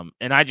 And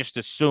I just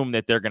assume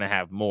that they're going to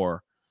have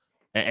more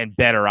and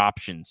better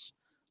options.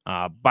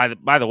 By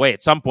the way,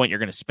 at some point you're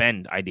going to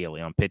spend ideally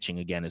on pitching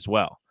again as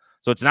well.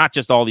 So it's not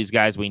just all these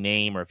guys we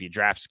name, or if you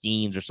draft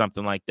Skeens or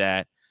something like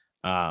that.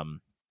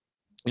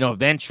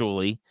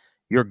 Eventually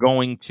you're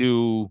going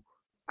to,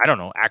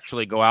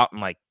 actually go out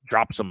and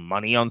drop some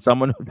money on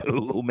someone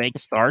who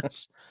makes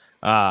starts.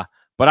 But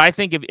I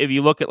think if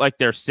you look at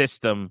their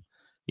system,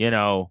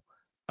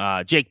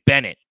 Jake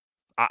Bennett,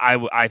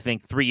 I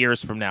think 3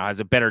 years from now has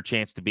a better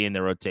chance to be in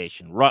the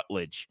rotation.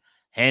 Rutledge,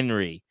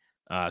 Henry,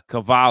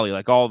 Cavalli,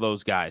 all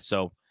those guys.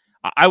 So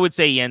I would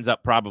say he ends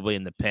up probably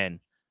in the pen,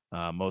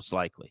 most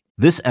likely.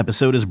 This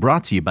episode is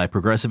brought to you by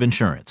Progressive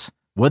Insurance.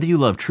 Whether you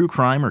love true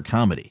crime or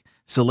comedy,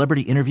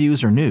 celebrity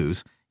interviews or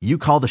news, you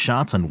call the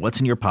shots on what's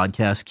in your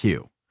podcast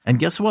queue. And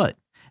guess what?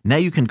 Now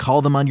you can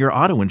call them on your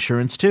auto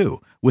insurance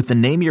too, with the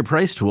Name Your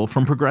Price tool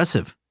from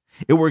Progressive.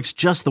 It works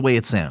just the way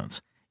it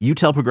sounds. You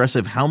tell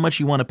Progressive how much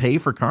you want to pay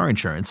for car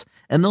insurance,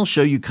 and they'll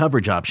show you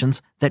coverage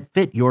options that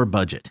fit your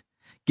budget.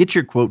 Get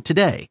your quote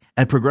today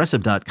at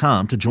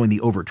Progressive.com to join the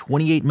over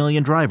 28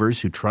 million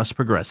drivers who trust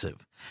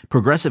Progressive.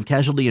 Progressive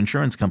Casualty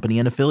Insurance Company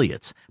and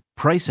Affiliates.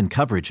 Price and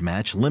coverage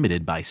match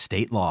limited by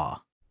state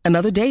law.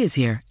 Another day is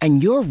here,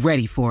 and you're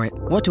ready for it.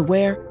 What to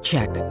wear?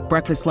 Check.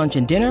 Breakfast, lunch,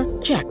 and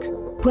dinner? Check.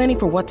 Planning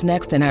for what's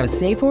next and how to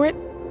save for it?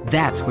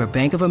 That's where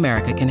Bank of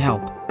America can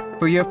help.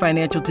 For your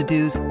financial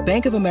to-dos,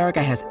 Bank of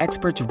America has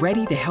experts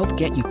ready to help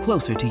get you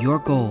closer to your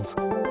goals.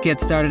 Get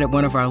started at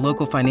one of our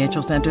local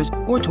financial centers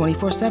or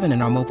 24/7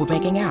 in our mobile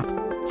banking app.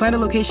 Find a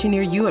location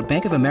near you at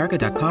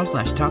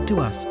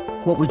bankofamerica.com/talktous.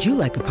 What would you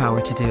like the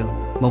power to do?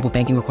 Mobile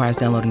banking requires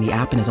downloading the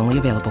app and is only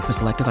available for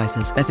select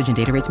devices. Message and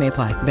data rates may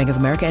apply. Bank of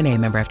America N.A.,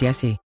 member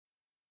FDIC.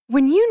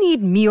 When you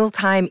need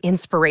mealtime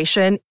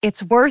inspiration,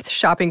 it's worth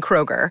shopping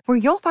Kroger, where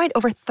you'll find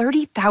over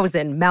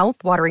 30,000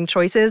 mouth-watering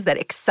choices that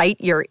excite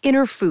your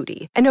inner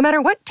foodie. And no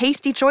matter what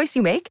tasty choice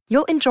you make,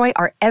 you'll enjoy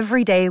our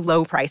everyday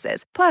low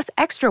prices, plus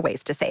extra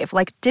ways to save,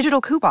 like digital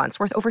coupons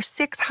worth over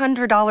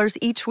 $600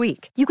 each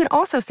week. You can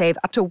also save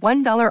up to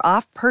 $1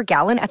 off per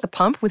gallon at the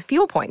pump with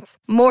fuel points.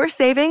 More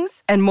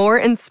savings and more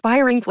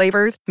inspiring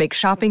flavors make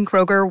shopping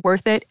Kroger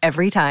worth it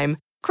every time.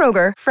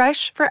 Kroger,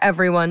 fresh for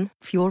everyone.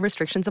 Fuel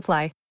restrictions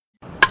apply.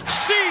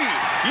 See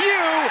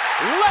you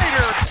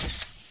later.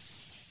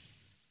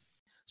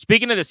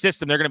 Speaking of the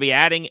system, they're going to be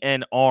adding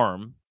an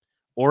arm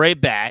or a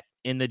bat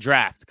in the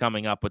draft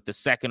coming up with the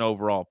second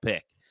overall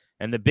pick.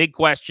 And the big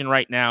question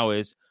right now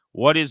is,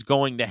 what is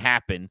going to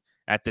happen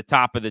at the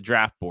top of the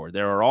draft board?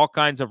 There are all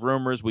kinds of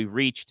rumors. We've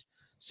reached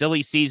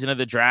silly season of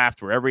the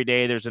draft where every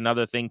day there's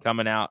another thing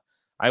coming out.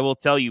 I will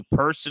tell you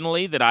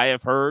personally that I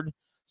have heard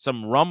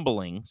some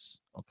rumblings,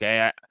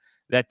 that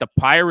the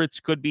Pirates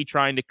could be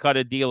trying to cut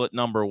a deal at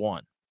number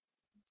 1.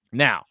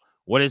 Now,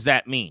 what does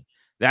that mean?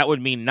 That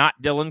would mean not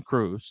Dylan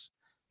Cruz.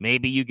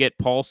 Maybe you get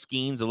Paul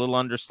Skeens a little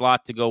under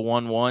slot to go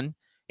 1-1.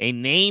 A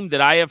name that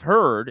I have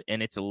heard,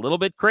 and it's a little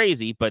bit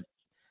crazy, but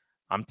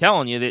I'm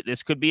telling you that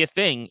this could be a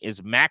thing,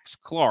 is Max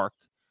Clark,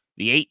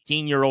 the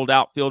 18-year-old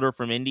outfielder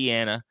from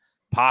Indiana,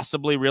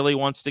 possibly really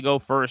wants to go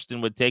first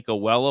and would take a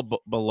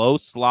below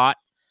slot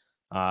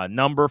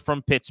number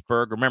from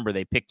Pittsburgh. Remember,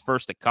 they picked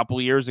first a couple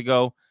years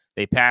ago.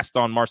 They passed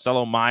on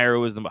Marcelo Meyer,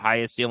 who was the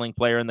highest ceiling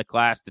player in the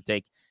class, to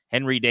take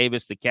Henry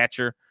Davis, the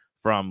catcher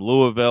from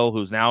Louisville,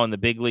 who's now in the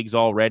big leagues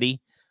already.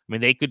 I mean,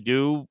 they could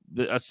do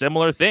a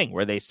similar thing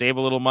where they save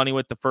a little money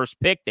with the first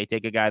pick. They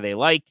take a guy they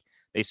like.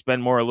 They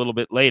spend more a little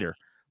bit later.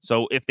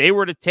 So if they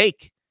were to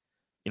take,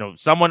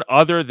 someone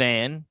other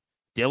than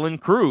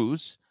Dylan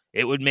Cruz,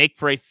 it would make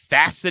for a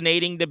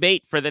fascinating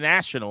debate for the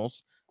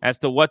Nationals as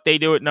to what they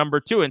do at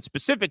number 2. And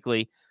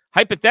specifically,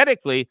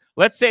 hypothetically,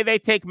 let's say they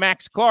take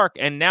Max Clark,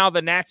 and now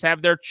the Nats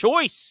have their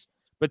choice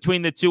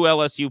between the two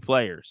LSU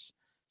players.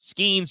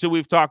 Skeens, who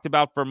we've talked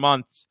about for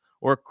months,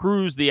 or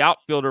Cruz, the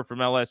outfielder from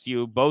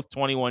LSU, both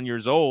 21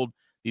 years old,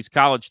 these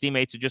college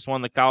teammates who just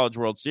won the College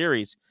World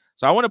Series.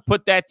 So I want to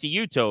put that to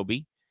you,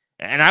 Toby,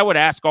 and I would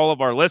ask all of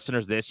our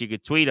listeners this. You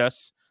could tweet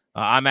us.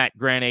 I'm at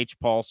Grant H.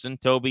 Paulson.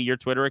 Toby, your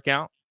Twitter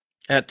account?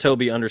 At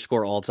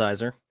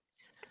Toby_Altizer.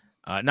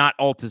 Not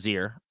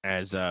Altizer,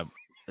 as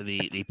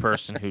the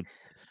person who...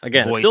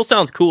 Again, it still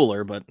sounds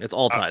cooler, but it's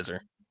Altizer.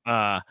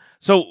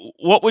 So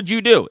what would you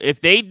do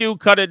if they do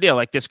cut a deal?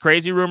 Like this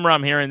crazy rumor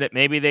I'm hearing that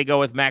maybe they go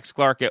with Max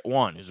Clark at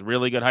 1, who's a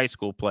really good high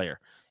school player,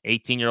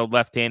 18-year-old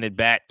left-handed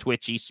bat,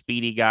 twitchy,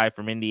 speedy guy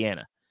from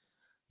Indiana.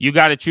 You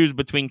got to choose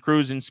between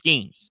Cruz and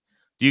Skeens.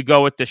 Do you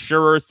go with the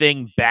surer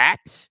thing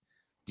bat?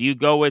 Do you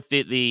go with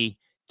the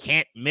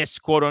can't miss,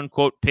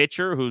 quote-unquote,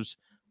 pitcher who's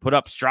put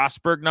up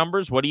Strasburg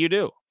numbers? What do you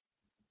do?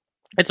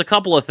 It's a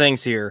couple of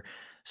things here.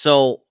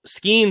 So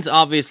Skeens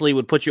obviously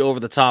would put you over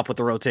the top with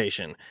the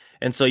rotation.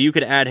 And so you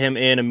could add him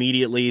in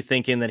immediately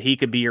thinking that he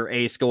could be your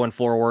ace going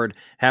forward,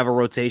 have a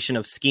rotation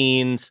of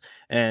Skeens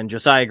and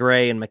Josiah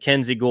Gray and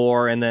Mackenzie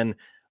Gore, and then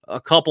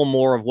a couple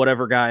more of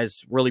whatever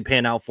guys really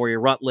pan out for you,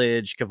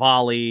 Rutledge,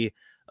 Cavalli,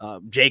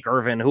 Jake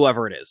Irvin,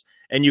 whoever it is.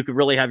 And you could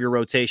really have your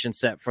rotation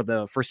set for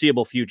the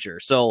foreseeable future.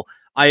 So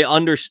I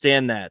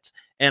understand that.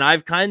 And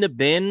I've kind of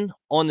been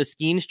on the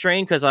Skeens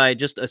train because I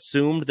just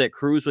assumed that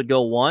Cruz would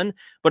go 1.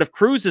 But if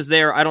Cruz is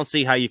there, I don't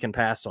see how you can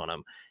pass on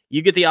him.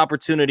 You get the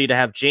opportunity to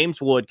have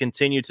James Wood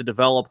continue to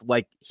develop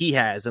like he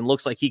has and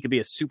looks like he could be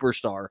a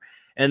superstar.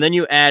 And then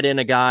you add in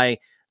a guy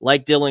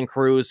like Dylan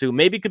Cruz, who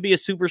maybe could be a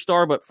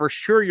superstar, but for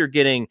sure you're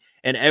getting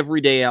an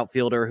everyday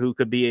outfielder who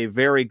could be a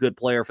very good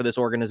player for this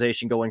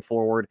organization going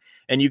forward.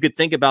 And you could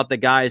think about the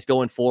guys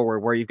going forward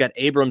where you've got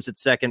Abrams at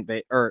second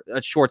base or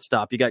at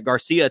shortstop. You got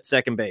Garcia at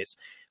second base.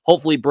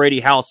 Hopefully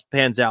Brady House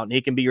pans out and he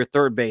can be your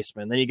third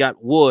baseman. Then you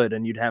got Wood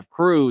and you'd have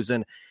Cruz,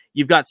 and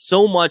you've got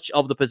so much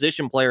of the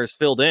position players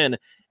filled in.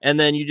 And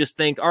then you just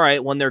think, all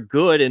right, when they're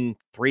good in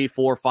 3,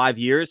 4, 5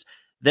 years,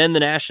 then the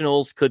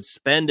Nationals could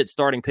spend at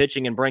starting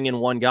pitching and bring in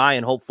one guy,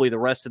 and hopefully the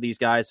rest of these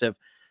guys have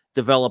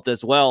developed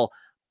as well.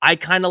 I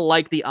kind of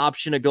like the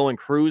option of going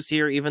Cruz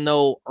here, even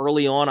though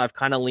early on I've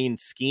kind of leaned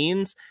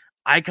Skeens.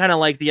 I kind of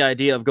like the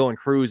idea of going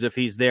Cruz if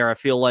he's there. I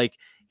feel like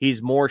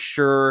he's more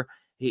sure.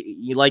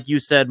 He, like you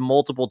said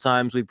multiple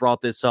times, we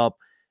brought this up,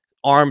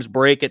 arms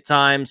break at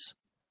times.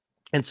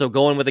 And so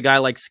going with a guy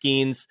like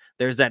Skeens,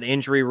 there's that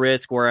injury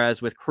risk.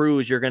 Whereas with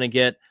Cruz, you're going to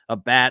get a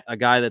bat, a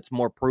guy that's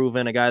more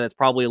proven, a guy that's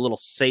probably a little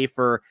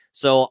safer.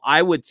 So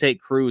I would take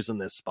Cruz in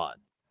this spot.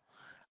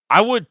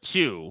 I would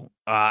too.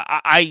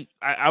 I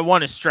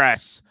want to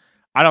stress,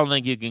 I don't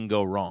think you can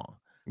go wrong.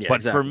 Yeah, but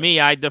exactly. for me,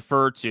 I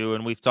defer to,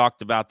 and we've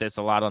talked about this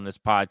a lot on this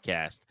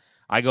podcast,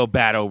 I go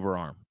bat over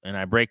arm, and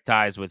I break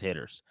ties with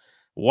hitters.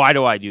 Why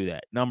do I do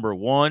that? Number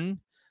one,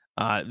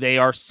 they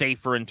are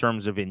safer in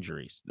terms of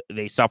injuries.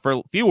 They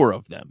suffer fewer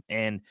of them.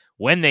 And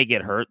when they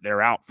get hurt,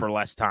 they're out for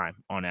less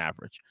time on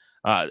average.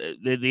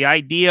 The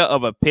idea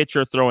of a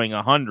pitcher throwing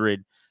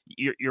 100,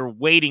 you're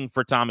waiting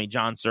for Tommy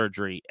John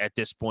surgery at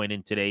this point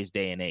in today's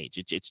day and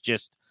age. It's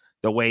just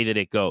the way that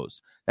it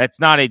goes. That's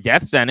not a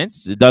death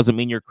sentence. It doesn't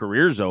mean your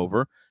career's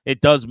over. It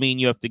does mean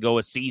you have to go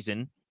a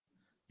season,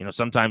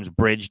 sometimes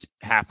bridged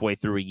halfway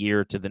through a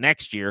year to the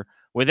next year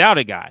without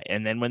a guy.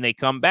 And then when they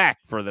come back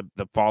for the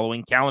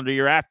following calendar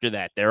year after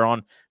that, they're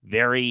on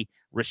very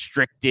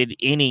restricted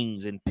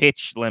innings and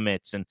pitch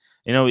limits. And,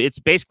 it's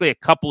basically a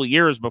couple of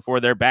years before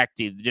they're back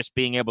to just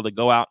being able to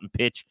go out and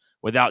pitch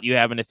without you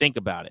having to think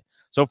about it.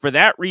 So for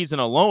that reason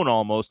alone,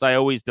 almost, I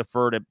always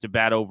defer to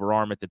bat over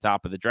arm at the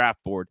top of the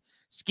draft board.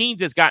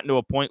 Skeens has gotten to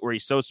a point where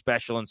he's so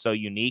special and so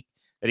unique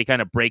that he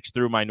kind of breaks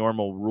through my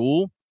normal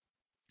rule.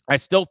 I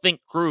still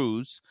think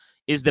Cruz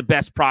is the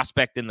best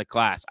prospect in the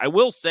class. I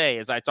will say,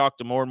 as I talk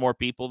to more and more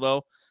people,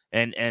 though,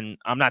 and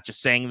I'm not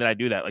just saying that I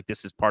do that, like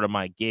this is part of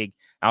my gig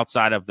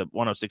outside of the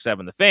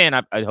 106.7 The Fan.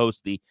 I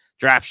host the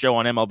draft show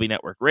on MLB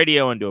Network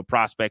Radio and do a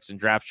prospects and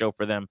draft show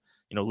for them,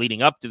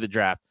 leading up to the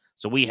draft.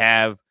 So we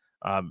have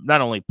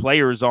not only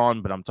players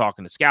on, but I'm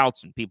talking to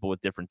scouts and people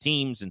with different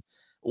teams. And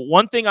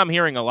one thing I'm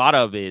hearing a lot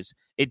of is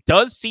it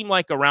does seem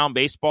like around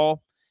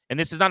baseball, and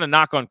this is not a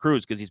knock on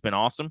Cruz because he's been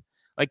awesome.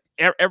 Like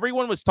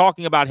everyone was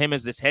talking about him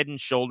as this head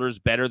and shoulders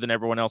better than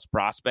everyone else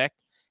prospect.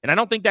 And I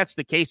don't think that's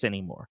the case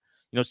anymore.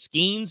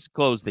 Skeens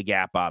closed the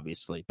gap,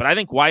 obviously, but I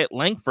think Wyatt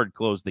Langford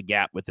closed the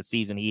gap with the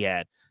season he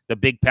had, the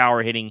big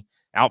power hitting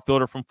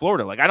outfielder from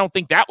Florida. Like, I don't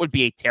think that would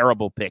be a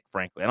terrible pick,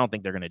 frankly. I don't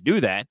think they're going to do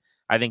that.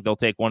 I think they'll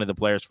take one of the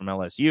players from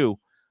LSU.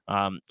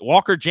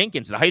 Walker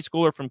Jenkins, the high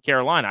schooler from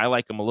Carolina. I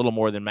like him a little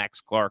more than Max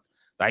Clark,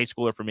 the high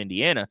schooler from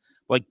Indiana.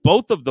 Like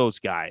both of those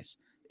guys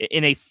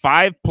in a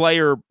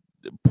 5-player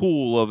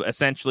pool of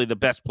essentially the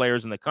best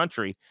players in the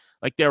country,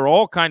 like they're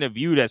all kind of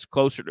viewed as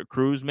closer to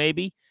Cruz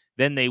maybe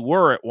than they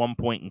were at one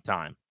point in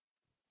time.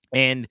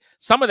 And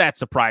some of that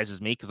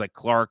surprises me because like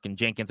Clark and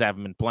Jenkins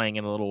haven't been playing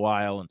in a little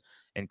while,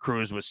 and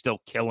Cruz was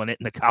still killing it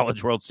in the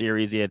College World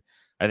Series. He had,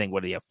 I think,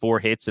 what did he have, 4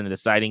 hits in the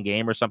deciding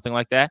game or something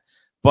like that.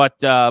 But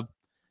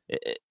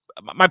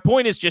my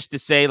point is just to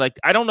say, like,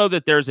 I don't know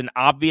that there's an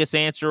obvious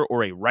answer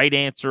or a right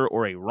answer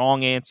or a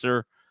wrong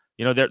answer.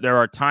 There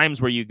are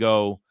times where you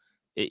go,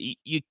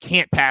 you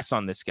can't pass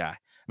on this guy. I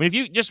mean, if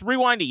you just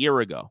rewind a year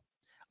ago,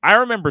 I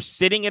remember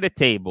sitting at a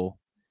table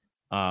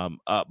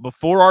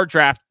before our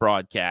draft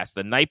broadcast,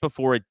 the night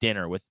before at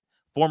dinner with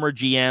former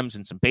GMs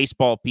and some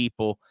baseball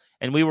people,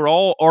 and we were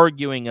all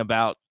arguing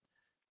about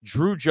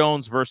Drew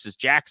Jones versus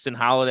Jackson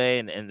Holliday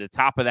and the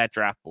top of that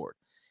draft board.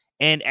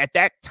 And at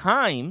that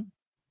time,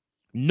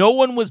 no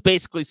one was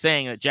basically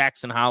saying that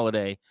Jackson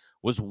Holliday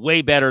was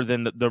way better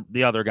than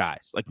the other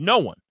guys. Like, no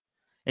one.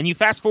 And you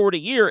fast forward a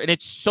year, and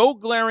it's so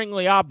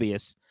glaringly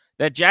obvious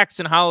that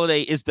Jackson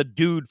Holliday is the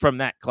dude from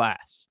that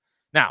class.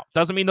 Now,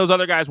 doesn't mean those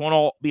other guys won't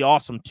all be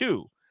awesome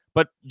too,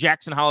 but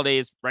Jackson Holliday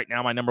is right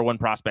now my number 1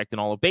 prospect in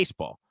all of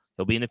baseball.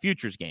 He'll be in the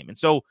futures game. And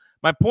so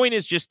my point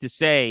is just to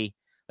say,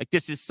 like,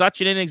 this is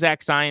such an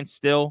inexact science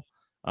still,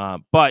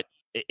 but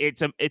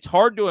it's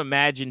hard to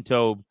imagine,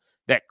 Tobe,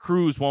 that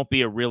Cruz won't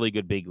be a really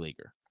good big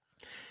leaguer.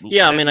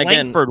 Yeah, I mean,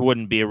 again, Langford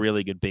wouldn't be a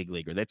really good big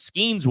leaguer. That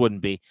Skeens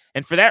wouldn't be.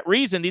 And for that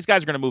reason, these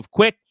guys are going to move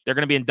quick. They're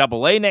going to be in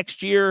Double-A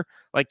next year.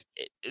 Like,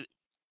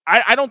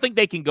 I don't think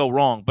they can go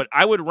wrong, but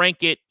I would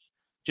rank it,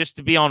 just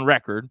to be on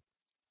record,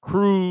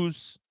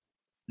 Cruz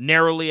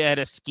narrowly ahead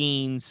of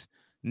Skeens,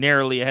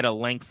 narrowly ahead of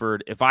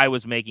Langford if I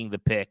was making the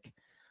pick.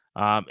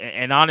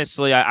 And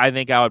honestly, I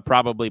think I would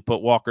probably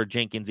put Walker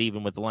Jenkins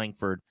even with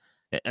Langford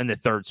in the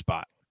 3rd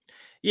spot.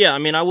 Yeah, I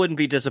mean, I wouldn't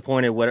be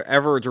disappointed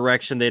whatever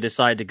direction they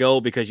decide to go,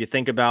 because you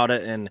think about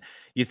it and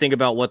you think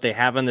about what they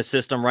have in the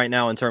system right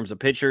now in terms of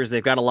pitchers.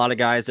 They've got a lot of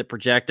guys that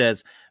project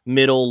as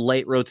middle,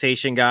 late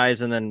rotation guys,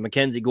 and then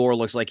Mackenzie Gore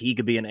looks like he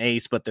could be an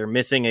ace, but they're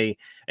missing a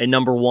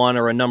number 1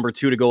 or a number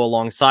 2 to go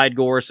alongside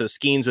Gore, so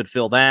Skeens would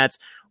fill that.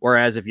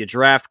 Whereas if you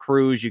draft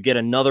Cruz, you get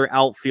another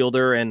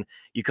outfielder, and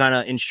you kind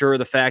of ensure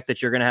the fact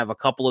that you're going to have a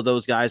couple of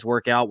those guys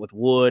work out with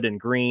Wood and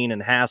Green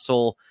and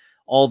Hassel.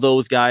 All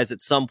those guys, at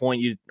some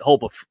point, you'd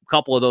hope a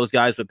couple of those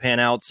guys would pan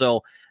out.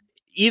 So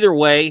either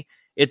way,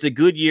 it's a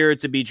good year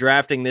to be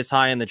drafting this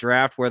high in the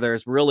draft, where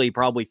there's really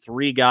probably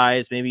 3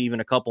 guys, maybe even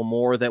a couple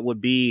more, that would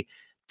be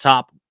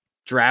top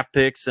draft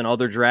picks in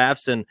other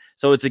drafts. And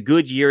so it's a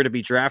good year to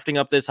be drafting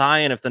up this high.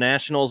 And if the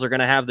Nationals are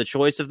going to have the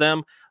choice of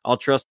them, I'll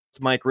trust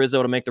Mike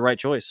Rizzo to make the right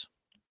choice.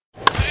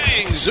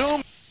 Bang,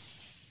 zoom.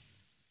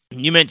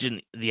 You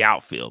mentioned the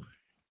outfield.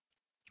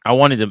 I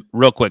wanted to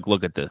real quick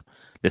look at the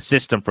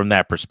system from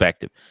that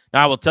perspective.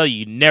 Now, I will tell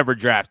you never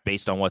draft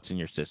based on what's in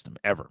your system,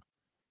 ever.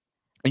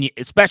 And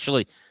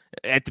especially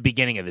at the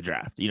beginning of the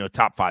draft,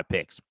 top 5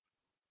 picks.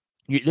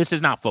 This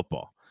is not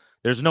football.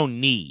 There's no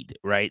need,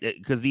 right?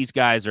 Because these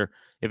guys are,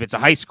 if it's a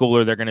high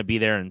schooler, they're going to be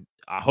there in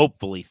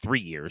hopefully 3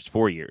 years,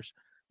 4 years.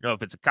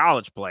 If it's a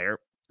college player,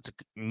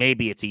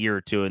 maybe it's a year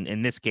or two. And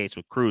in this case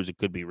with Cruz, it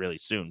could be really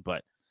soon.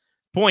 But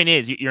point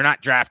is, you're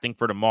not drafting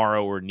for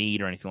tomorrow or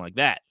need or anything like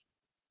that.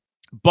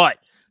 But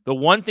the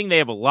one thing they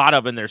have a lot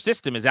of in their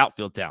system is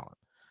outfield talent.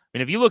 I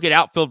mean, if you look at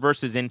outfield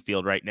versus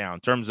infield right now,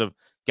 in terms of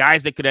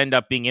guys that could end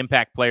up being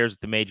impact players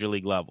at the major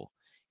league level,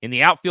 in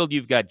the outfield,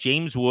 you've got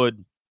James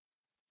Wood,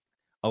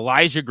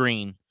 Elijah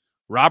Green,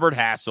 Robert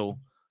Hassel,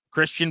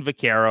 Christian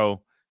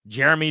Vaquero,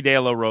 Jeremy De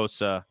La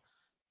Rosa.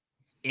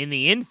 In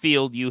the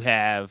infield, you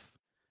have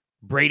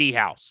Brady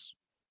House.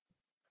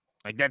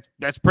 Like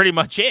that's pretty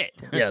much it.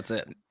 Yeah, that's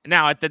it.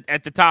 Now at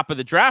the top of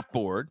the draft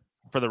board,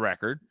 for the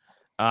record,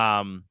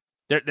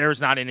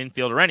 there's not an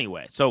infielder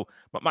anyway. So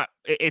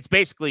it's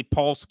basically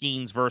Paul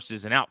Skeens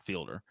versus an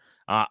outfielder.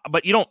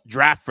 But you don't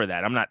draft for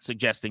that. I'm not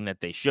suggesting that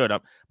they should.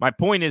 My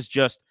point is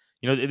just,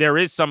 there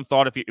is some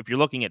thought if you're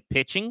looking at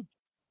pitching,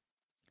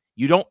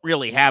 you don't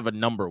really have a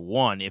number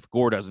one if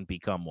Gore doesn't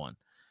become one.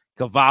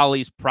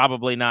 Cavalli's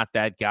probably not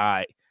that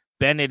guy.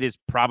 Bennett is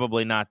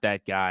probably not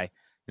that guy.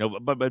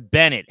 But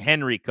Bennett,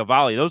 Henry,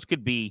 Cavalli, those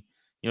could be,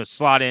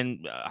 slot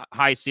in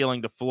high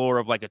ceiling to floor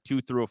of like a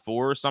 2 through a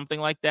 4 or something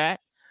like that.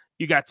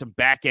 You got some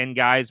back end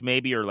guys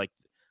maybe, or like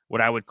what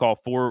I would call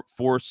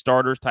four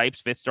starter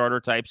types, 5th starter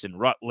types in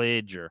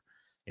Rutledge, or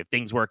if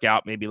things work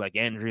out, maybe like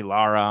Andrew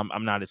Lara.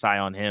 I'm not as high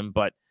on him,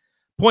 but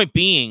point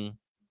being,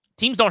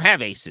 teams don't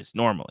have aces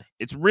normally.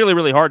 It's really,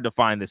 really hard to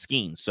find the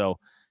Skeens. So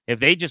if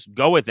they just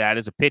go with that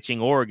as a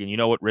pitching org, and you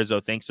know what Rizzo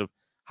thinks of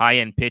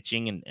high-end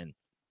pitching, and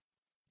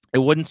it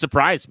wouldn't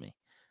surprise me.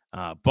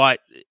 But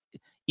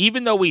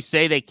even though we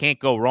say they can't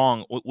go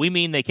wrong, we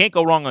mean they can't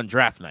go wrong on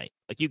draft night.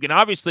 Like, you can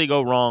obviously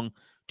go wrong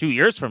 2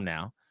 years from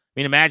now. I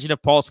mean, imagine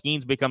if Paul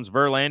Skeens becomes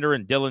Verlander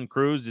and Dylan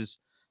Cruz is,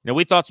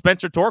 we thought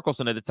Spencer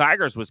Torkelson of the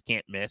Tigers was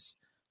can't miss.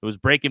 It was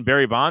breaking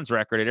Barry Bonds'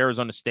 record at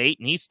Arizona State,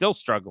 and he's still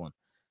struggling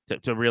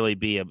to really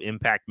be an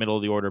impact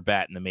middle-of-the-order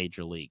bat in the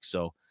major league.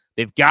 So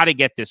they've got to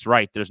get this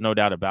right. There's no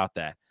doubt about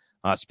that.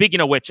 Speaking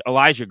of which,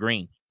 Elijah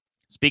Green,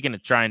 speaking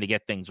of trying to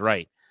get things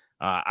right,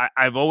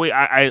 I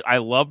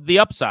loved the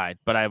upside,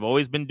 but I've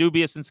always been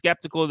dubious and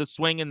skeptical of the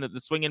swing and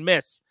the swing and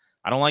miss.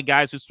 I don't like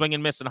guys who swing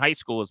and miss in high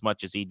school as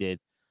much as he did,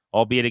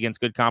 albeit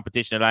against good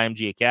competition at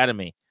IMG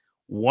Academy.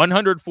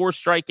 104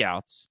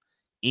 strikeouts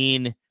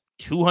in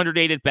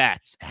 208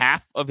 at-bats,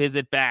 half of his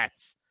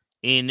at-bats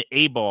in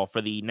A-ball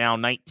for the now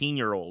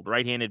 19-year-old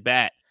right-handed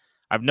bat.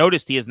 I've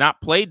noticed he has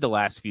not played the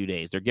last few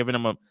days. They're giving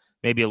him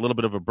maybe a little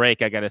bit of a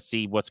break. I got to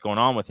see what's going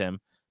on with him,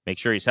 make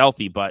sure he's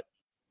healthy. But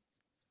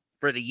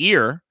for the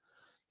year,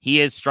 he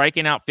is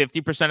striking out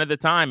 50% of the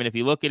time. And if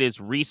you look at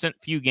his recent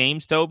few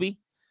games, Toby,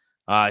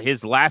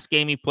 his last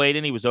game he played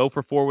in, he was 0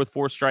 for 4 with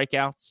 4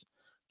 strikeouts.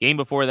 Game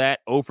before that,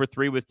 0 for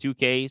 3 with 2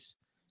 Ks.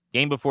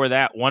 Game before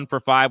that, 1 for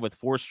 5 with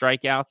 4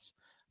 strikeouts.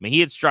 I mean,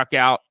 he had struck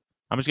out.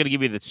 I'm just going to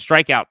give you the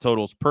strikeout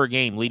totals per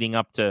game leading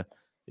up to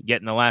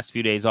getting the last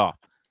few days off.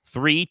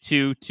 3,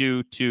 2,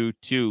 2, 2,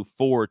 2,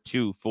 4,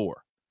 2,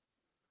 4.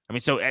 I mean,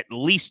 so at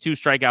least 2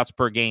 strikeouts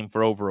per game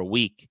for over a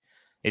week.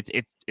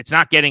 It's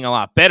not getting a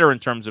lot better in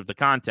terms of the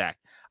contact.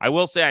 I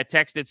will say I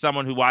texted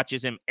someone who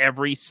watches him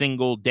every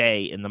single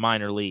day in the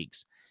minor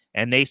leagues,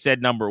 and they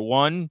said, number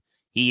one,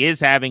 he is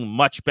having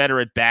much better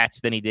at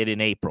bats than he did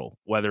in April,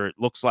 whether it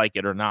looks like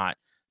it or not.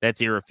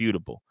 That's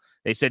irrefutable.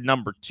 They said,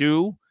 number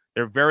two,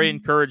 they're very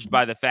encouraged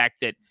by the fact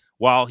that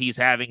while he's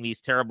having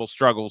these terrible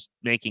struggles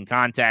making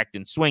contact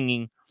and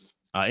swinging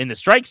in the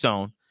strike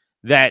zone,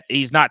 that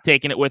he's not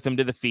taking it with him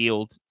to the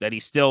field, that he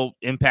still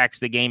impacts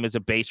the game as a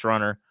base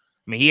runner.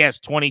 I mean, he has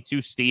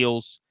 22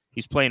 steals.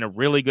 He's playing a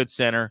really good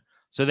center.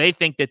 So they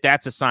think that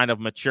that's a sign of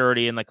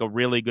maturity and like a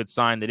really good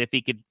sign that if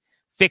he could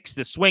fix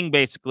the swing,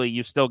 basically,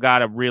 you've still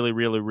got a really,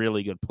 really,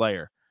 really good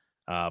player.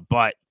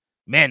 But,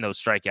 man,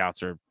 those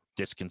strikeouts are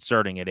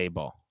disconcerting at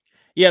A-ball.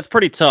 Yeah, it's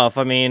pretty tough.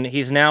 I mean,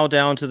 he's now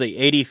down to the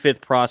 85th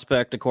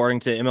prospect,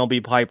 according to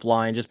MLB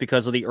Pipeline, just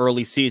because of the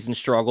early season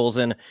struggles.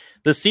 And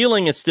the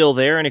ceiling is still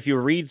there. And if you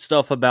read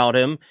stuff about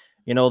him,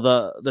 you know,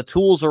 the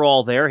tools are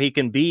all there. He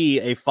can be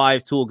a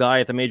 5-tool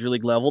guy at the major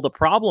league level. The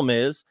problem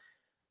is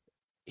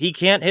he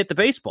can't hit the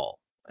baseball.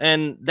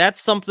 And that's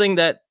something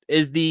that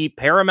is the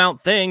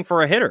paramount thing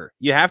for a hitter.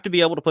 You have to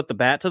be able to put the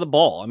bat to the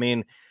ball. I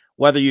mean,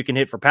 whether you can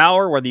hit for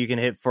power, whether you can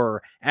hit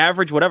for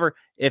average, whatever,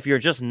 if you're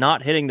just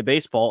not hitting the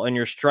baseball and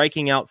you're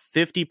striking out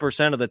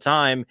 50% of the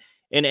time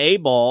in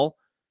A-ball,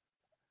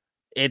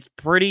 it's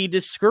pretty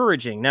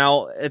discouraging.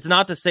 Now, it's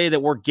not to say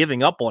that we're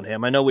giving up on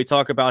him. I know we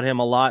talk about him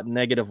a lot in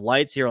negative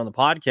lights here on the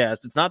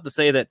podcast. It's not to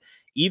say that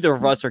either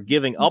of us are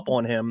giving up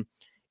on him.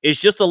 It's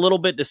just a little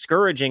bit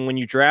discouraging when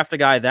you draft a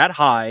guy that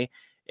high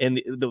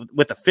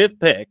with the 5th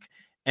pick,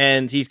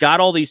 and he's got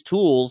all these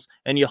tools,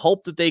 and you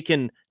hope that they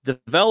can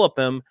develop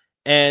him,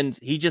 and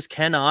he just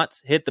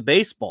cannot hit the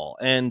baseball.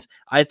 And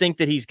I think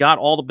that he's got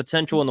all the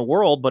potential in the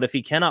world, but if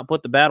he cannot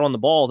put the bat on the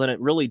ball, then it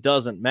really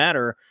doesn't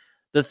matter.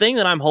 The thing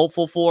that I'm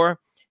hopeful for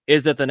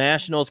is that the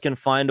Nationals can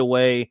find a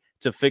way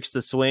to fix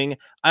the swing.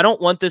 I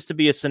don't want this to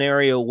be a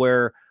scenario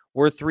where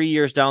we're 3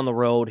 years down the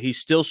road, he's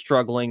still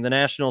struggling. The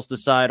Nationals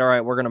decide, all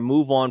right, we're going to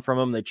move on from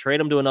him. They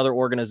trade him to another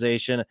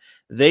organization.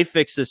 They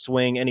fix his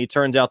swing, and he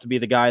turns out to be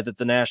the guy that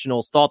the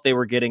Nationals thought they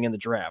were getting in the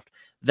draft.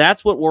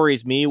 That's what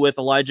worries me with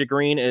Elijah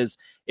Green, is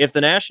if the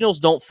Nationals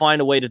don't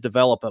find a way to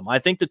develop him. I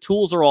think the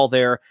tools are all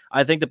there.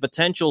 I think the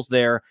potential's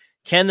there.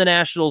 Can the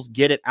Nationals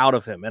get it out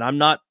of him? And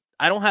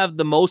I don't have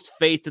the most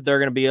faith that they're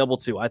going to be able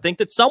to. I think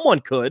that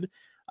someone could.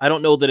 I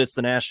don't know that it's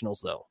the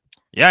Nationals, though.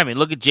 Yeah, I mean,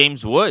 look at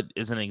James Wood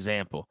as an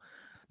example.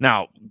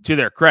 Now, to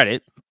their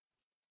credit,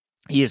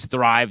 he has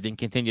thrived and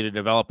continued to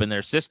develop in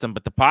their system,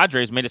 but the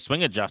Padres made a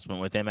swing adjustment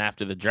with him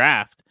after the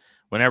draft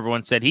when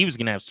everyone said he was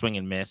going to have swing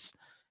and miss.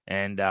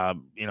 And,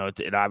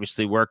 it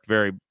obviously worked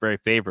very, very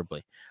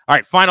favorably. All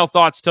right, final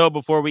thoughts, Toe,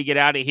 before we get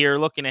out of here.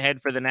 Looking ahead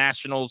for the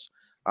Nationals,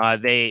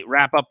 they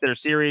wrap up their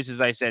series,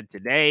 as I said,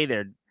 today.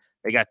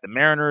 They got the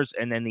Mariners,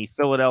 and then the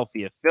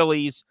Philadelphia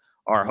Phillies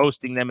are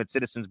hosting them at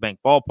Citizens Bank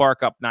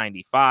Ballpark, up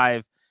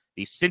 95.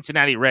 The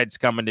Cincinnati Reds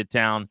coming to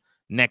town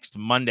next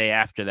Monday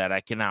after that.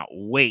 I cannot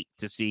wait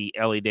to see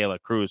Elly De La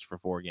Cruz for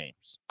 4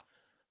 games.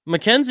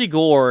 Mackenzie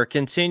Gore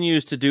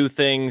continues to do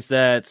things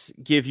that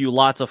give you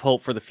lots of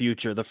hope for the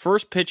future. The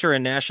first pitcher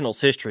in Nationals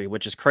history,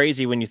 which is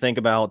crazy when you think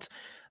about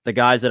the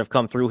guys that have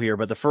come through here,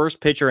 but the first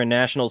pitcher in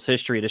Nationals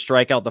history to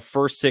strike out the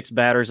first 6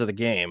 batters of the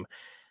game.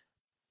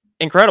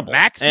 Incredible.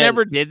 Max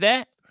never did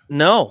that?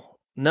 No.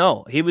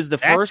 He was the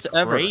first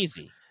ever.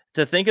 Crazy.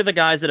 To think of the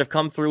guys that have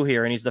come through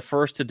here, and he's the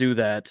first to do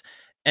that.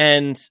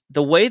 And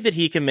the way that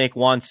he can make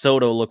Juan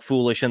Soto look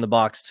foolish in the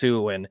box,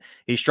 too. And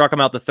he struck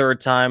him out the 3rd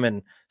time,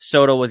 and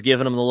Soto was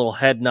giving him the little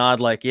head nod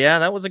like, yeah,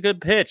 that was a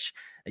good pitch.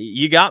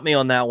 You got me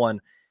on that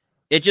one.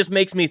 It just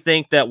makes me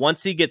think that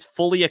once he gets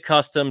fully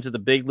accustomed to the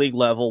big league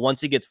level, once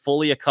he gets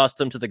fully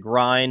accustomed to the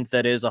grind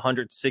that is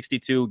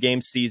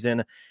 162-game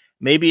season,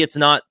 maybe it's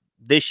not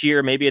this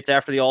year, maybe it's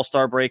after the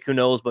All-Star break, who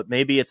knows, but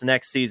maybe it's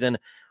next season.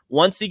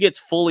 Once he gets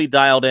fully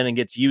dialed in and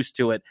gets used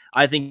to it,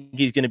 I think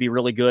he's going to be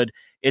really good.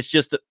 It's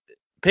just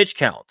pitch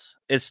count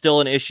is still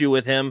an issue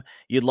with him.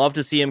 You'd love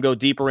to see him go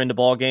deeper into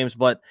ball games,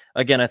 but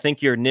again, I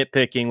think you're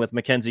nitpicking with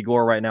Mackenzie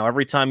Gore right now.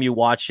 Every time you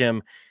watch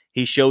him,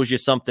 he shows you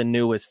something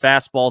new. His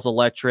fastball's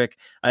electric.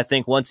 I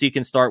think once he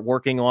can start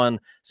working on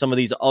some of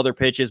these other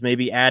pitches,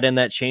 maybe add in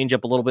that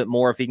changeup a little bit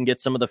more if he can get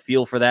some of the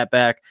feel for that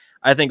back.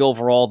 I think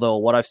overall, though,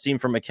 what I've seen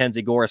from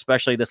Mackenzie Gore,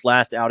 especially this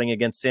last outing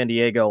against San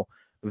Diego,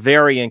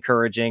 very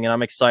encouraging, and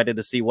I'm excited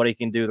to see what he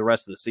can do the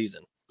rest of the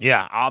season.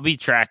 Yeah, I'll be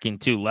tracking,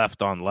 too,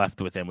 left on left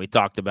with him. We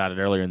talked about it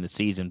earlier in the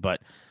season, but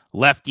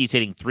lefties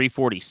hitting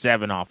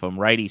 347 off him,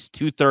 righties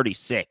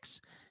 236.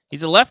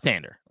 He's a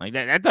left-hander. Like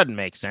that doesn't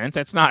make sense.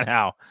 That's not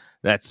how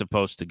that's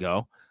supposed to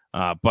go.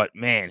 But,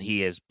 man,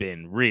 he has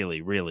been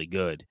really, really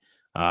good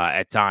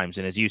at times.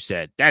 And as you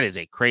said, that is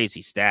a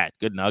crazy stat.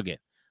 Good nugget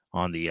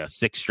on the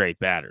 6 straight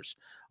batters.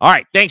 All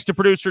right, thanks to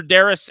producer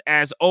Darius,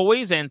 as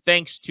always, and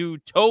thanks to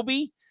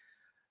Toby.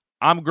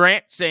 I'm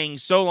Grant saying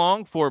so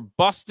long for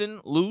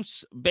Bustin'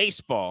 Loose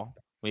Baseball.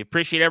 We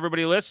appreciate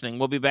everybody listening.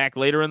 We'll be back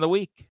later in the week.